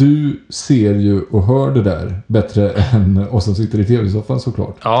hallen, du ser ju och hör det där bättre än oss som sitter i tv-soffan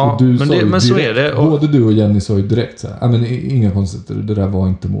såklart. Ja, du men direkt, så är det. Både du och Jenny sa ju direkt så här, men inga konstigheter, det där var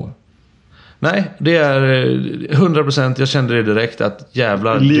inte mål. Nej, det är 100%, jag kände det direkt att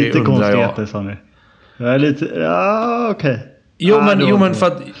jävlar, lite det undrar jag. Lite konstigheter, sa ni. Jag är lite, okej. Jo, men för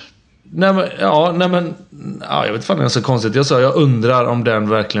att jag vet inte fan det är så konstigt. Jag sa, jag undrar om den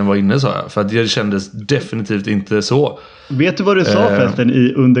verkligen var inne, sa jag. För att det kändes definitivt inte så. Vet du vad du sa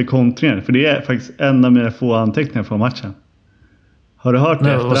förresten under kontringen? För det är faktiskt en av mina få anteckningar från matchen. Har du hört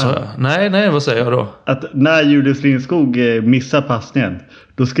det? Nej, vad säger jag då? Att när Julius Lindskog missar passningen,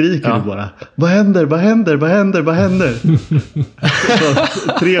 då skriker du bara: Vad händer? Så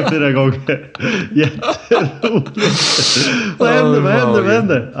 3-4 gånger. Jätteroligt. Vad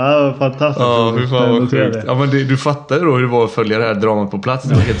händer? Ja, fantastiskt. Ja, hur fan vad sjukt. Ja, men du fattar ju då hur det var att följa det här dramat på plats.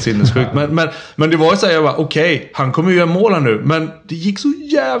 Det var helt sinnessjukt. Men det var ju så här, jag bara, okej, han kommer ju göra mål här nu. Men det gick så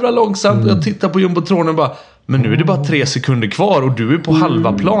jävla långsamt. Jag tittar på jumbotronen och bara, men nu är det bara 3 sekunder kvar och du är på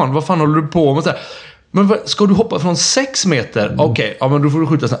halva plan. Vad fan håller du på med? Så här, men ska du hoppa från 6 meter? Okej, ja, men då får du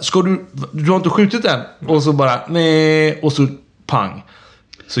skjuta snabbt. Du har inte skjutit än? Och så bara, nej. Och så pang.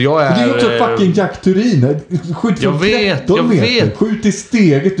 Så jag är... Det är ju också fucking Jack Turin. Skjut från 13 meter. Skjut i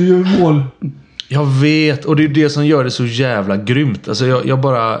steget, du gör mål. Jag vet, och det är det som gör det så jävla grymt. Alltså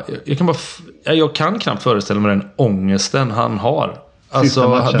jag kan knappt föreställa mig den ångesten han har.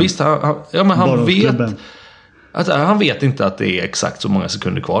 Alltså, visst, han vet... Alltså, han vet inte att det är exakt så många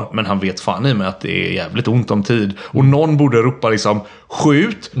sekunder kvar, men han vet fan i mig att det är jävligt ont om tid. Och någon borde ropa liksom,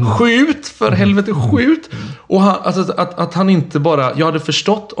 skjut, för helvete, skjut. Och att han inte bara, jag hade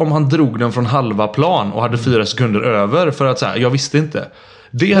förstått om han drog den från halva plan och hade 4 sekunder över, för att säga, jag visste inte.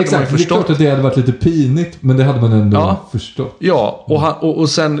 Det hade man ju förstått. Det är klart att det hade varit lite pinigt, men det hade man ändå förstått. Ja, och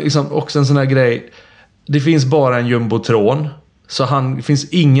sen liksom också en sån här grej, det finns bara en jumbotron. Så det finns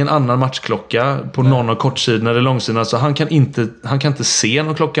ingen annan matchklocka på någon av kortsidorna eller långsidorna. Så han kan inte se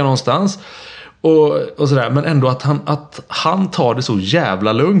någon klocka någonstans. Och sådär. Men ändå att han tar det så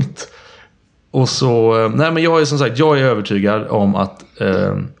jävla lugnt. Och så... Nej, men jag är som sagt, jag är övertygad om att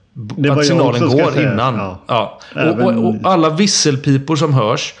signalen går innan. Ja. Och alla visselpipor som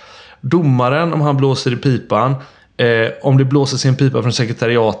hörs. Domaren, om han blåser i pipan. Om det blåser i en pipa från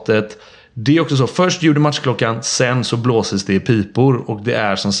sekretariatet. Det är också så, först ljuder matchklockan, sen så blåses det i pipor. Och det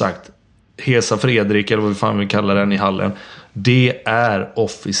är som sagt Hesa Fredrik, eller vad vi fan vill kalla den i hallen. Det är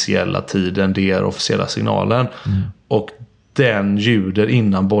officiella tiden, det är officiella signalen. Och den ljuder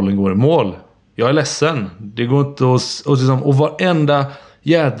innan bollen går i mål. Jag är ledsen. Det går inte och varenda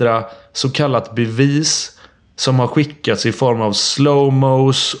jädra så kallat bevis som har skickats i form av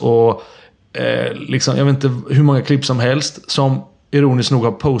slowmos och liksom, jag vet inte hur många klipp som helst som ironiskt nog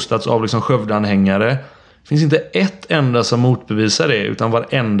har postats av liksom Skövde-anhängare. Det finns inte ett enda som motbevisar det, utan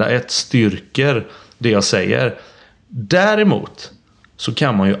varenda ett styrker det jag säger. Däremot så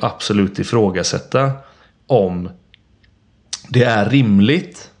kan man ju absolut ifrågasätta om det är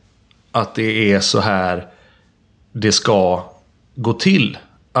rimligt att det är så här det ska gå till.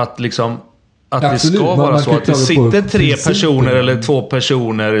 Att liksom att absolut, det ska vara så att det sitter 3 personer eller 2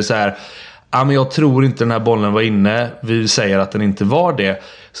 personer så här. Ja, men jag tror inte den här bollen var inne. Vi säger att den inte var det.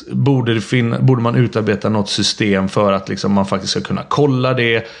 Borde man utarbeta något system för att liksom man faktiskt ska kunna kolla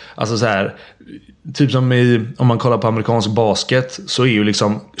det. Alltså så här, typ som om man kollar på amerikansk basket, så är ju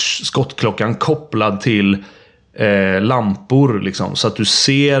liksom skottklockan kopplad till lampor liksom, så att du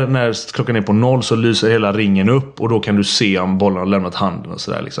ser när klockan är på 0 så lyser hela ringen upp och då kan du se om bollen har lämnat handen och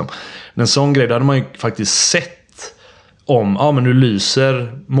sådär liksom. En sån grej, då hade man ju faktiskt sett om, men nu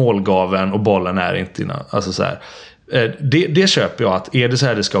lyser målgaven och bollen är inte innan. Alltså så här. Det köper jag, att är det så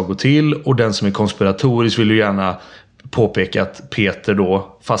här det ska gå till, och den som är konspiratorisk vill ju gärna påpeka att Peter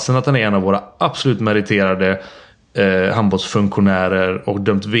då, fastän att han är en av våra absolut meriterade handbollsfunktionärer och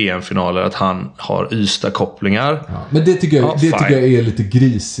dömt VM-finaler, att han har Ystad-kopplingar. Ja, men det tycker jag är lite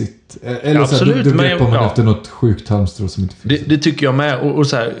grisigt. Eller absolut, så här, då greppar man efter något sjukt halmstrå som inte finns. Det tycker jag med. Och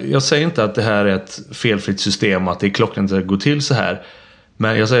så här, jag säger inte att det här är ett felfritt system, att det är klockrent att gå till så här.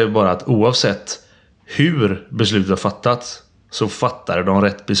 Men jag säger bara att oavsett hur beslutet har fattats, så fattar de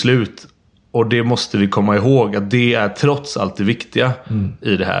rätt beslut. Och det måste vi komma ihåg, att det är trots allt det viktiga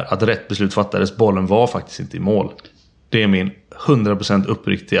i det här. Att rätt beslut fattades, bollen var faktiskt inte i mål. Det är min 100%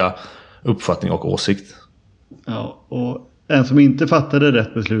 uppriktiga uppfattning och åsikt. Ja, och en som inte fattade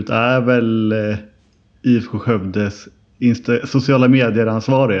rätt beslut är väl IFK Skövdes sociala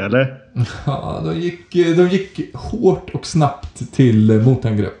medier-ansvarig, eller? Ja, de gick hårt och snabbt till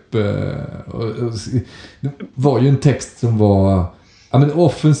motangrepp. Det var ju en text som var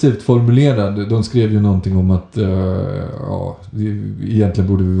offensivt formulerad. De skrev ju någonting om att egentligen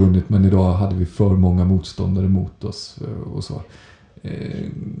borde vi vunnit, men idag hade vi för många motståndare mot oss och så.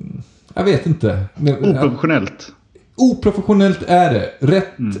 Jag vet inte. Oprofessionellt. Oprofessionellt är det.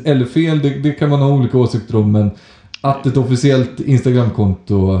 Rätt eller fel, det kan man ha olika åsikter om, men att ett officiellt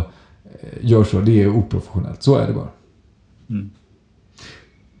Instagramkonto gör så, det är oprofessionellt. Så är det bara.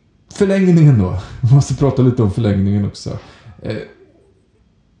 Förlängningen då. Vi måste prata lite om förlängningen också.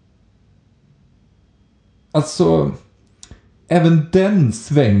 Alltså, även den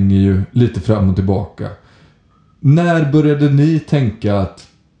svänger ju lite fram och tillbaka. När började ni tänka att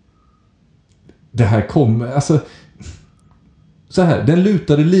det här kommer, alltså så här, den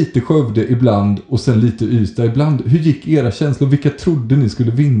lutade lite Skövde ibland och sen lite Ystad ibland. Hur gick era känslor? Vilka trodde ni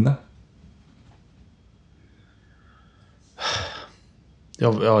skulle vinna?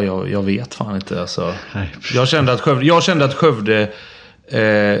 Jag vet fan inte alltså. Jag kände att Skövde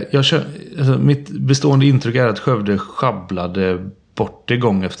mitt bestående intryck är att Skövde sjabblade bort det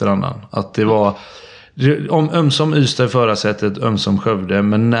gång efter annan. Att det var ömsom Ystad i förra sättet, ömsom Skövde,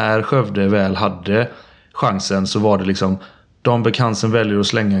 men när Skövde väl hade chansen så var det liksom Dan Bekansen väljer att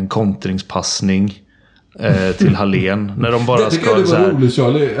slänga en kontringspassning till Hallén när de bara det ska det var roligt,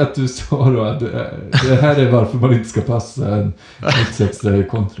 Charlie, att du sa då att det här är varför man inte ska passa en extra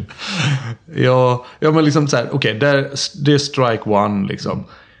kontring. Ja, men liksom så här, okej, det är strike one liksom.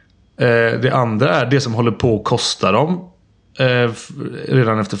 Det andra är det som håller på att kosta dem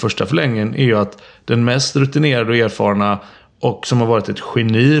redan efter första förlängningen, är ju att den mest rutinerade och erfarna och som har varit ett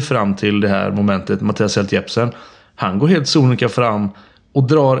geni fram till det här momentet, Mattias Helt Jepsen, han går helt sonika fram och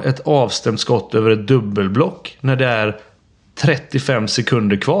drar ett avstämt skott över ett dubbelblock när det är 35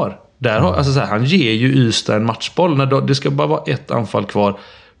 sekunder kvar. Alltså så här, han ger ju Ystad en matchboll när det ska bara vara ett anfall kvar.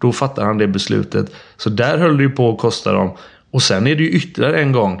 Då fattar han det beslutet. Så där höll det ju på att kosta dem. Och sen är det ju ytterligare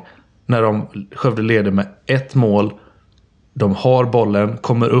en gång när Skövde leder med ett mål. De har bollen,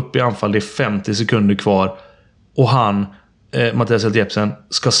 kommer upp i anfall, det är 50 sekunder kvar. Och Mattias Helt Jepsen,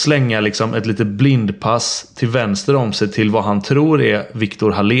 ska slänga liksom ett lite blindpass till vänster om sig till vad han tror är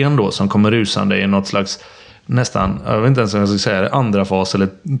Viktor Hallén då, som kommer rusande i något slags nästan, jag vet inte ens om jag ska säga det, andra fas eller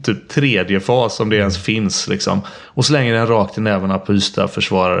typ tredje fas om det ens finns liksom, och slänger den rakt i nävarna på Ystad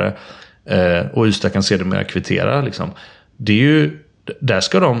försvarare och Ystad kan se det mer kvittera liksom. Det är ju, där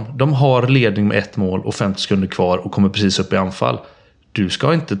ska de har ledning med ett mål och 50 sekunder kvar och kommer precis upp i anfall. Du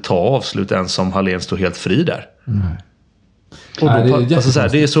ska inte ta avslut ens som Hallén står helt fri där. Nej. Och då, alltså så här,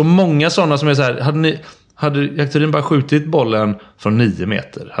 det är så många sådana som är så här, hade Jakturin bara skjutit bollen från 9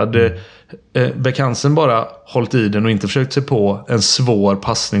 meter, hade Bekansen bara hållit i den och inte försökt sig på en svår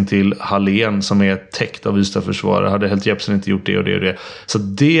passning till Hallén som är täckt av Ystad försvarare, hade Helt Jepsen inte gjort det och det och det. Så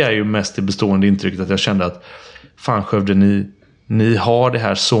det är ju mest det bestående intrycket, att jag kände att fan Skövde, ni har det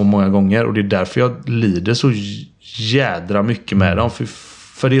här så många gånger, och det är därför jag lider så jädra mycket med dem,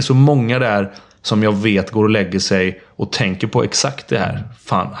 för det är så många där som jag vet går och lägger sig och tänker på exakt det här.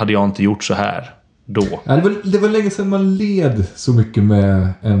 Fan, hade jag inte gjort så här då? Ja, det var länge sedan man led så mycket med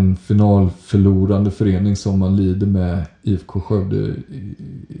en finalförlorande förening som man lider med IFK Skövde i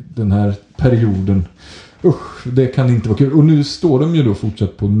den här perioden. Det kan inte vara kul. Och nu står de ju då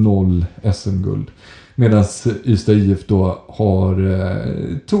fortsatt på 0 SM-guld. Medan Ystad IF då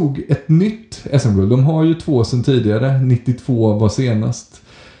tog ett nytt SM-guld. De har ju 2 sedan tidigare. 92 var senast.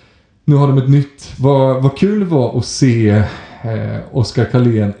 Nu har de ett nytt. Vad kul det var att se Oskar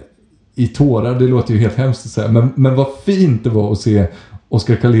Karlén i tårar. Det låter ju helt hemskt att säga. Men vad fint det var att se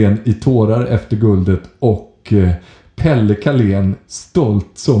Oskar Karlén i tårar efter guldet och Pelle Carlén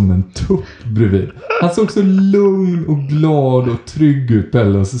stolt som en tupp bredvid. Han såg så lugn och glad och trygg ut,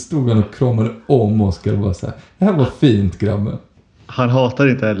 Pelle. Och så stod han och kramade om Oskar och var så här: det här var fint, grabben. Han hatar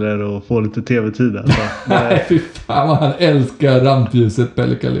inte heller att få lite tv-tid. Alltså. Nej, fy fan vad han älskar rampljuset,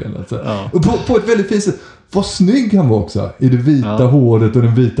 Pelle Carlén. Alltså. Ja. Och på ett väldigt fint sätt. Vad snygg han var också. I det vita håret och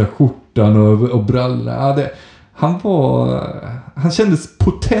den vita skjortan och brallorna. Ja, han kändes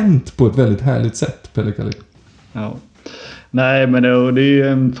potent på ett väldigt härligt sätt, Pelle Carlén. Ja. Nej, men det är ju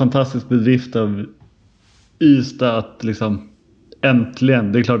en fantastisk bedrift av Ystad att liksom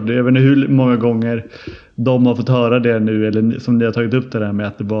äntligen, det är klart, jag vet inte hur många gånger de har fått höra det nu, eller som ni har tagit upp det där med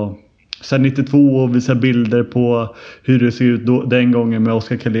att det var sedan 92 och visa bilder på hur det ser ut då, den gången med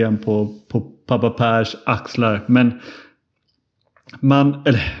Oskar Carlén på pappa Pers axlar. Men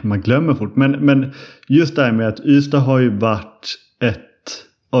man glömmer fort. Men just det här med att Ystad har ju varit ett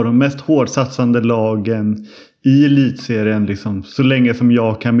av de mest hårdsatsande lagen i elitserien liksom, så länge som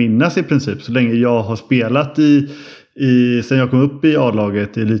jag kan minnas i princip. Så länge jag har spelat sen jag kom upp i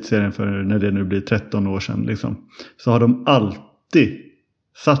A-laget i elitserien för när det nu blir 13 år sedan liksom, så har de alltid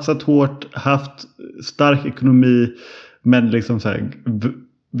satsat hårt, haft stark ekonomi, men liksom så här,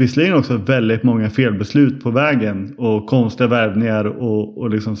 visserligen också väldigt många felbeslut på vägen och konstiga värvningar och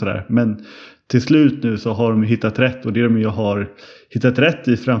liksom sådär. Men till slut nu så har de hittat rätt, och det de ju har hittat rätt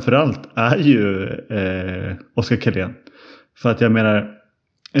i framförallt är ju Oskar Carlén. För att jag menar,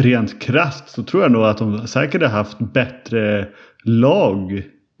 rent krasst så tror jag nog att de säkert har haft bättre lag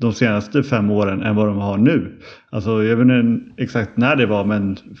de senaste 5 åren än vad de har nu. Alltså jag vet inte exakt när det var,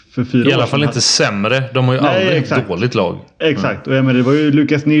 men för 4 år sedan. I alla fall inte sämre. De har ju aldrig ett dåligt lag. Exakt. Och jag menar, det var ju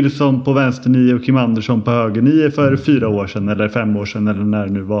Lukas Nilsson på vänster 9 och Kim Andersson på höger 9 för 4 år sedan eller 5 år sedan eller när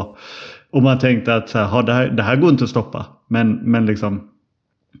det nu var. Och man tänkte att så här, det här går inte att stoppa. Men liksom,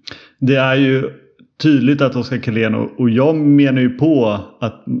 det är ju tydligt att Oskar Carlén, och jag menar ju på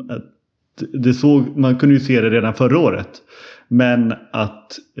att det man kunde ju se det redan förra året. Men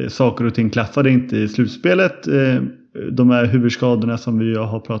att saker och ting klaffade inte i slutspelet. De här huvudskadorna som vi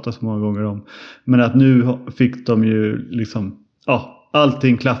har pratat så många gånger om. Men att nu fick de ju liksom,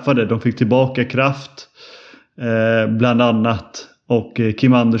 allting klaffade. De fick tillbaka kraft bland annat. Och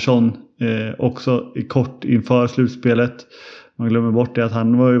Kim Andersson också kort inför slutspelet. Man glömmer bort det att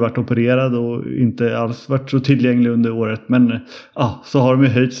han har ju varit opererad och inte alls varit så tillgänglig under året. Men så har de ju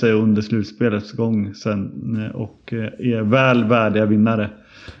höjt sig under slutspelets gång sen och är väl värdiga vinnare.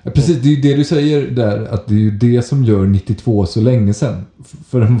 Ja, precis, det är ju det du säger där, att det är ju det som gör 92 så länge sedan.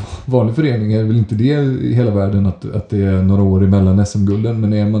 För en vanlig förening är väl inte det i hela världen att det är några år emellan SM-gulden.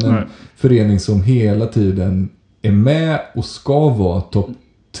 Men är man en förening som hela tiden är med och ska vara topp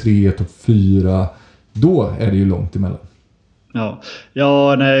 3, topp 4, då är det ju långt emellan.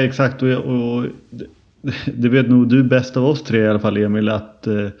 Ja, nej exakt, och det vet nog du bäst av oss 3 i alla fall, Emil, att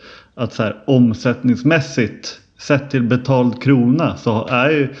så här, omsättningsmässigt sett till betald krona så är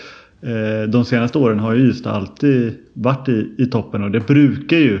ju de senaste åren har ju Ystad alltid varit i toppen, och det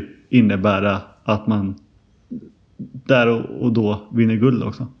brukar ju innebära att man där och då vinner guld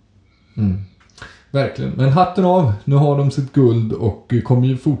också. Verkligen, men hatten av, nu har de sitt guld och kommer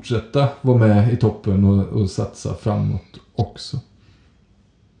ju fortsätta vara med i toppen och satsa framåt också.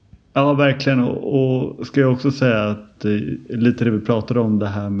 Ja, verkligen, och ska jag också säga att lite det vi pratade om, det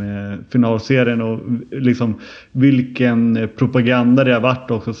här med finalserien och liksom vilken propaganda det har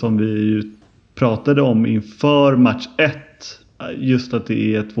varit också, som vi ju pratade om inför match 1, just att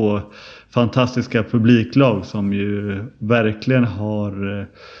det är 2 fantastiska publiklag som ju verkligen har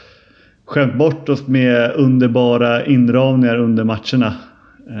skämt bort oss med underbara inramningar under matcherna.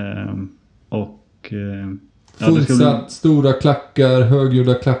 Fullsatt, stora klackar,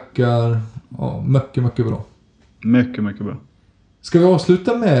 högljudda klackar. Ja, mycket bra. Mycket bra. Ska vi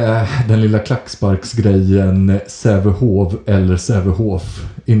avsluta med den lilla klacksparksgrejen Sävehof eller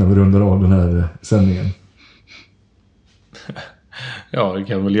Sävehof innan vi rundar av den här sändningen? Ja, det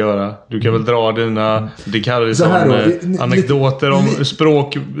kan vi väl göra. Du kan väl dra dina anekdoter om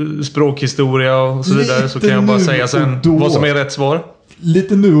språkhistoria och så vidare. Så kan jag bara säga sen vad som är rätt svar.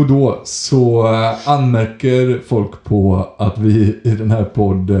 Lite nu och då så anmärker folk på att vi i den här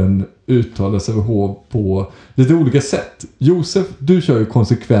podden uttalar Sävehof på lite olika sätt. Josef, du kör ju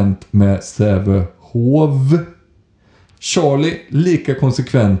konsekvent med Sävehof. Charlie, lika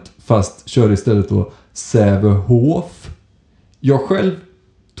konsekvent fast kör istället då Sävehof. Jag själv,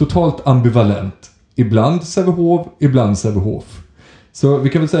 totalt ambivalent. Ibland Sävehof, ibland Sävehof. Så vi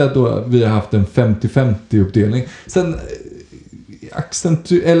kan väl säga att då vi har haft en 50-50 uppdelning. Sen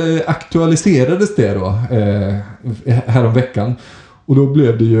aktualiserades det då här om veckan. Och då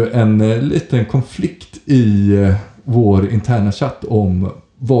blev det ju en liten konflikt i vår interna chatt om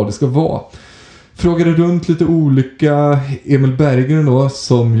vad det ska vara. Frågade runt lite olika. Emil Berggren då,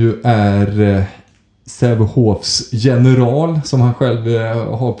 som ju är Sävehofs general, som han själv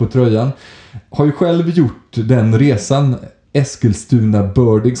har på tröjan, har ju själv gjort den resan,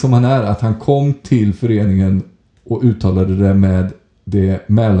 Eskilstuna-bördig som han är, att han kom till föreningen och uttalade det med det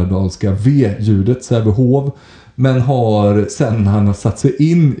mälardalska V-ljudet, Sävehof, men har sen han har satt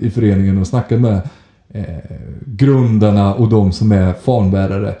sig in i föreningen och snackat med grundarna och de som är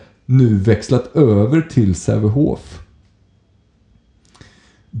fanbärare, nu växlat över till Sävehof.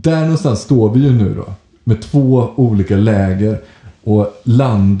 Där någonstans står vi ju nu då, med 2 olika läger, och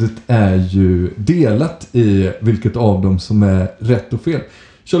landet är ju delat i vilket av dem som är rätt och fel.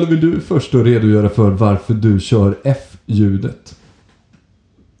 Charlie, vill du först då redogöra för varför du kör F-ljudet?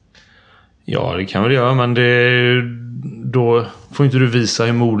 Ja, det kan väl göra, men då får inte du visa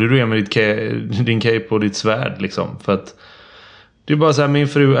hur modig du är med din cape och ditt svärd liksom. För att det är bara så här, min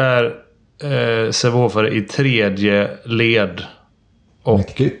fru är Sävehofare i 3:e led. Och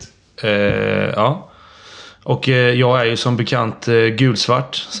Mäktigt. Ja. Och jag är ju som bekant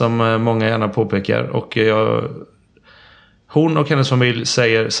gulsvart, som många gärna påpekar. Och hon och hennes familj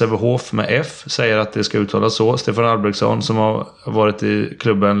säger Sävehof med F, säger att det ska uttalas så. Stefan Albrektsson, som har varit i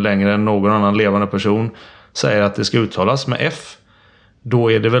klubben längre än någon annan levande person, säger att det ska uttalas med F.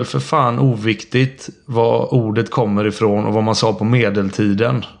 Då är det väl för fan oviktigt vad ordet kommer ifrån och vad man sa på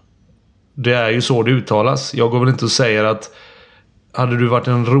medeltiden. Det är ju så det uttalas. Jag går väl inte och säger att hade du varit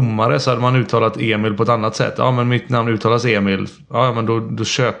en romare så hade man uttalat Emil på ett annat sätt. Ja, men mitt namn uttalas Emil. Ja, men då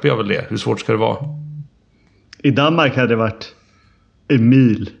köper jag väl det. Hur svårt ska det vara? I Danmark hade det varit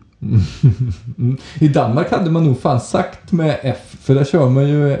Emil. I Danmark hade man nog fan sagt med F, för där kör man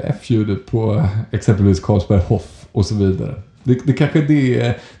ju F-ljudet på exempelvis Carlsberg Hoff och så vidare. Det kanske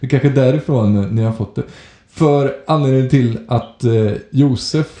är därifrån ni har fått det. För anledningen till att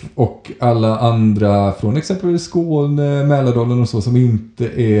Josef och alla andra från exempelvis Skåne, Mälardalen och så, som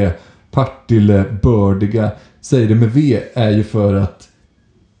inte är Partille-bördiga, säger det med V, är ju för att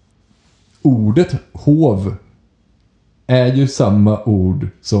ordet hov är ju samma ord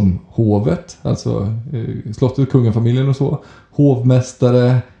som hovet, alltså slottet, kungafamiljen och så,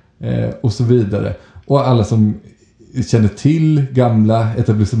 hovmästare och så vidare. Och alla som känner till gamla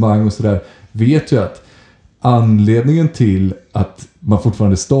etablissemang och sådär vet ju att anledningen till att man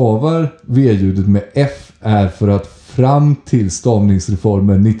fortfarande stavar V-ljudet med F är för att fram till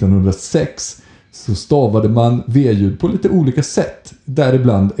stavningsreformen 1906 så stavade man V-ljud på lite olika sätt.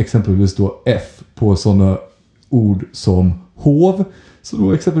 Däribland exempelvis då F på sådana ord som hov, så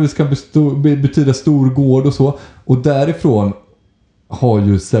då exempelvis kan betyda stor gård och så. Och därifrån har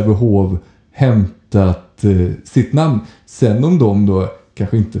ju Sävehof hämtat sitt namn. Sen om de då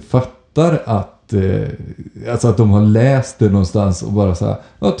kanske inte fattar att alltså att de har läst det någonstans och bara så här,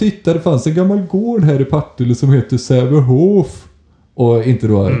 ja titta, det fanns en gammal gård här i Partille som heter Sävehof, och inte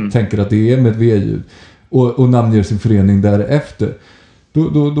då tänker att det är med ett V-ljud och namnger sin förening därefter,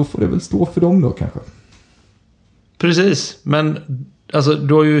 då får det väl stå för dem då kanske. Precis, men alltså,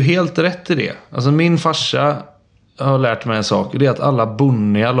 du har ju helt rätt i det. Alltså, min farsa har lärt mig en sak, det är att alla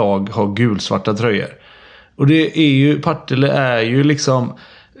bonniga lag har gulsvarta tröjor. Och det är ju, Partille är ju liksom,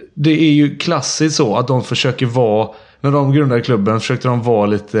 det är ju klassiskt så att de försöker vara, när de grundade klubben försökte de vara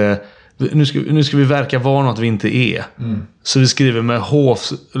lite, nu ska vi verka vara något vi inte är. Så vi skriver med H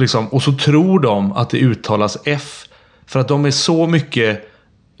liksom, och så tror de att det uttalas F, för att de är så mycket,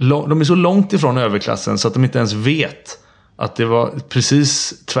 de är så långt ifrån överklassen så att de inte ens vet att det var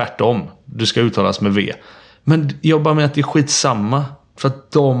precis tvärtom. Du ska uttalas med V. Men jag bara med att det är skitsamma, för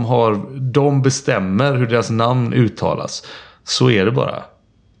att de bestämmer hur deras namn uttalas. Så är det bara.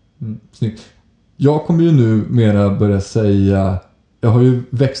 Snyggt. Jag kommer ju nu mera börja säga, jag har ju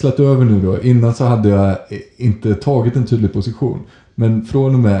växlat över nu då. Innan så hade jag inte tagit en tydlig position. Men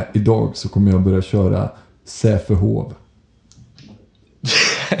från och med idag så kommer jag börja köra Sävehof.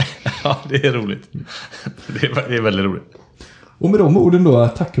 Ja, det är roligt. Det är väldigt roligt. Och med de orden då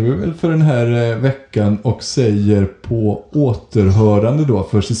tackar vi väl för den här veckan och säger på återhörande då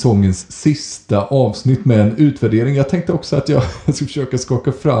för säsongens sista avsnitt med en utvärdering. Jag tänkte också att jag ska försöka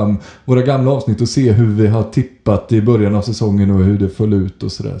skaka fram våra gamla avsnitt och se hur vi har tippat i början av säsongen och hur det föll ut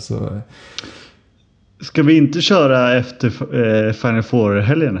och sådär. Så. Ska vi inte köra efter Final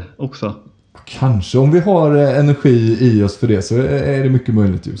Four-helgen också? Kanske, om vi har energi i oss för det så är det mycket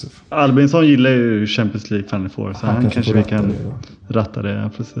möjligt, Josef. Albinsson gillar ju Champions League Final Four, så han kanske vi kan ratta det,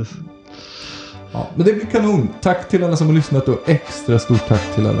 precis. Ja, men det blir kanon. Tack till alla som har lyssnat och extra stort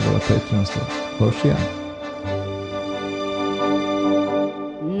tack till alla våra Patreons då. Hörs igen.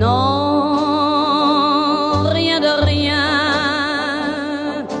 Non, rien de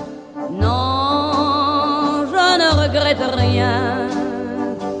regrette rien,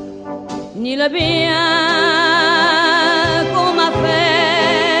 ni le bien qu'on m'a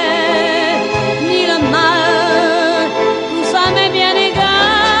fait, ni le mal, tout ça m'est bien égal.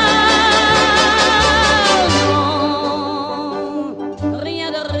 Non,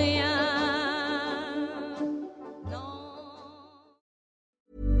 rien de rien. Non.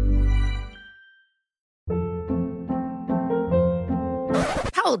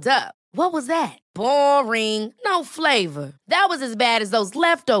 Hold up. What was that? Boring. No flavor. That was as bad as those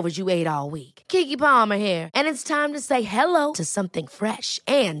leftovers you ate all week. Keke Palmer here, and it's time to say hello to something fresh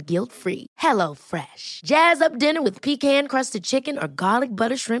and guilt-free. Hello Fresh. Jazz up dinner with pecan-crusted chicken or garlic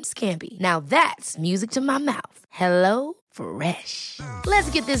butter shrimp scampi. Now that's music to my mouth. Hello Fresh. Let's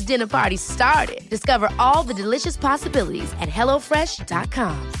get this dinner party started. Discover all the delicious possibilities at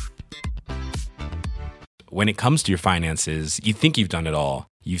hellofresh.com. When it comes to your finances, you think you've done it all.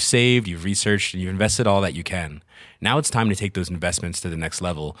 You've saved, you've researched, and you've invested all that you can. Now it's time to take those investments to the next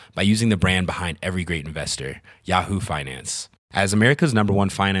level by using the brand behind every great investor, Yahoo Finance. As America's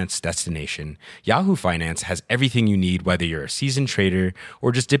 #1 finance destination, Yahoo Finance has everything you need, whether you're a seasoned trader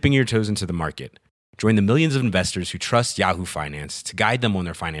or just dipping your toes into the market. Join the millions of investors who trust Yahoo Finance to guide them on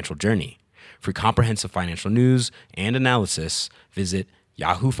their financial journey. For comprehensive financial news and analysis, visit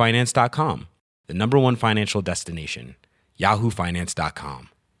yahoofinance.com, the #1 financial destination, yahoofinance.com.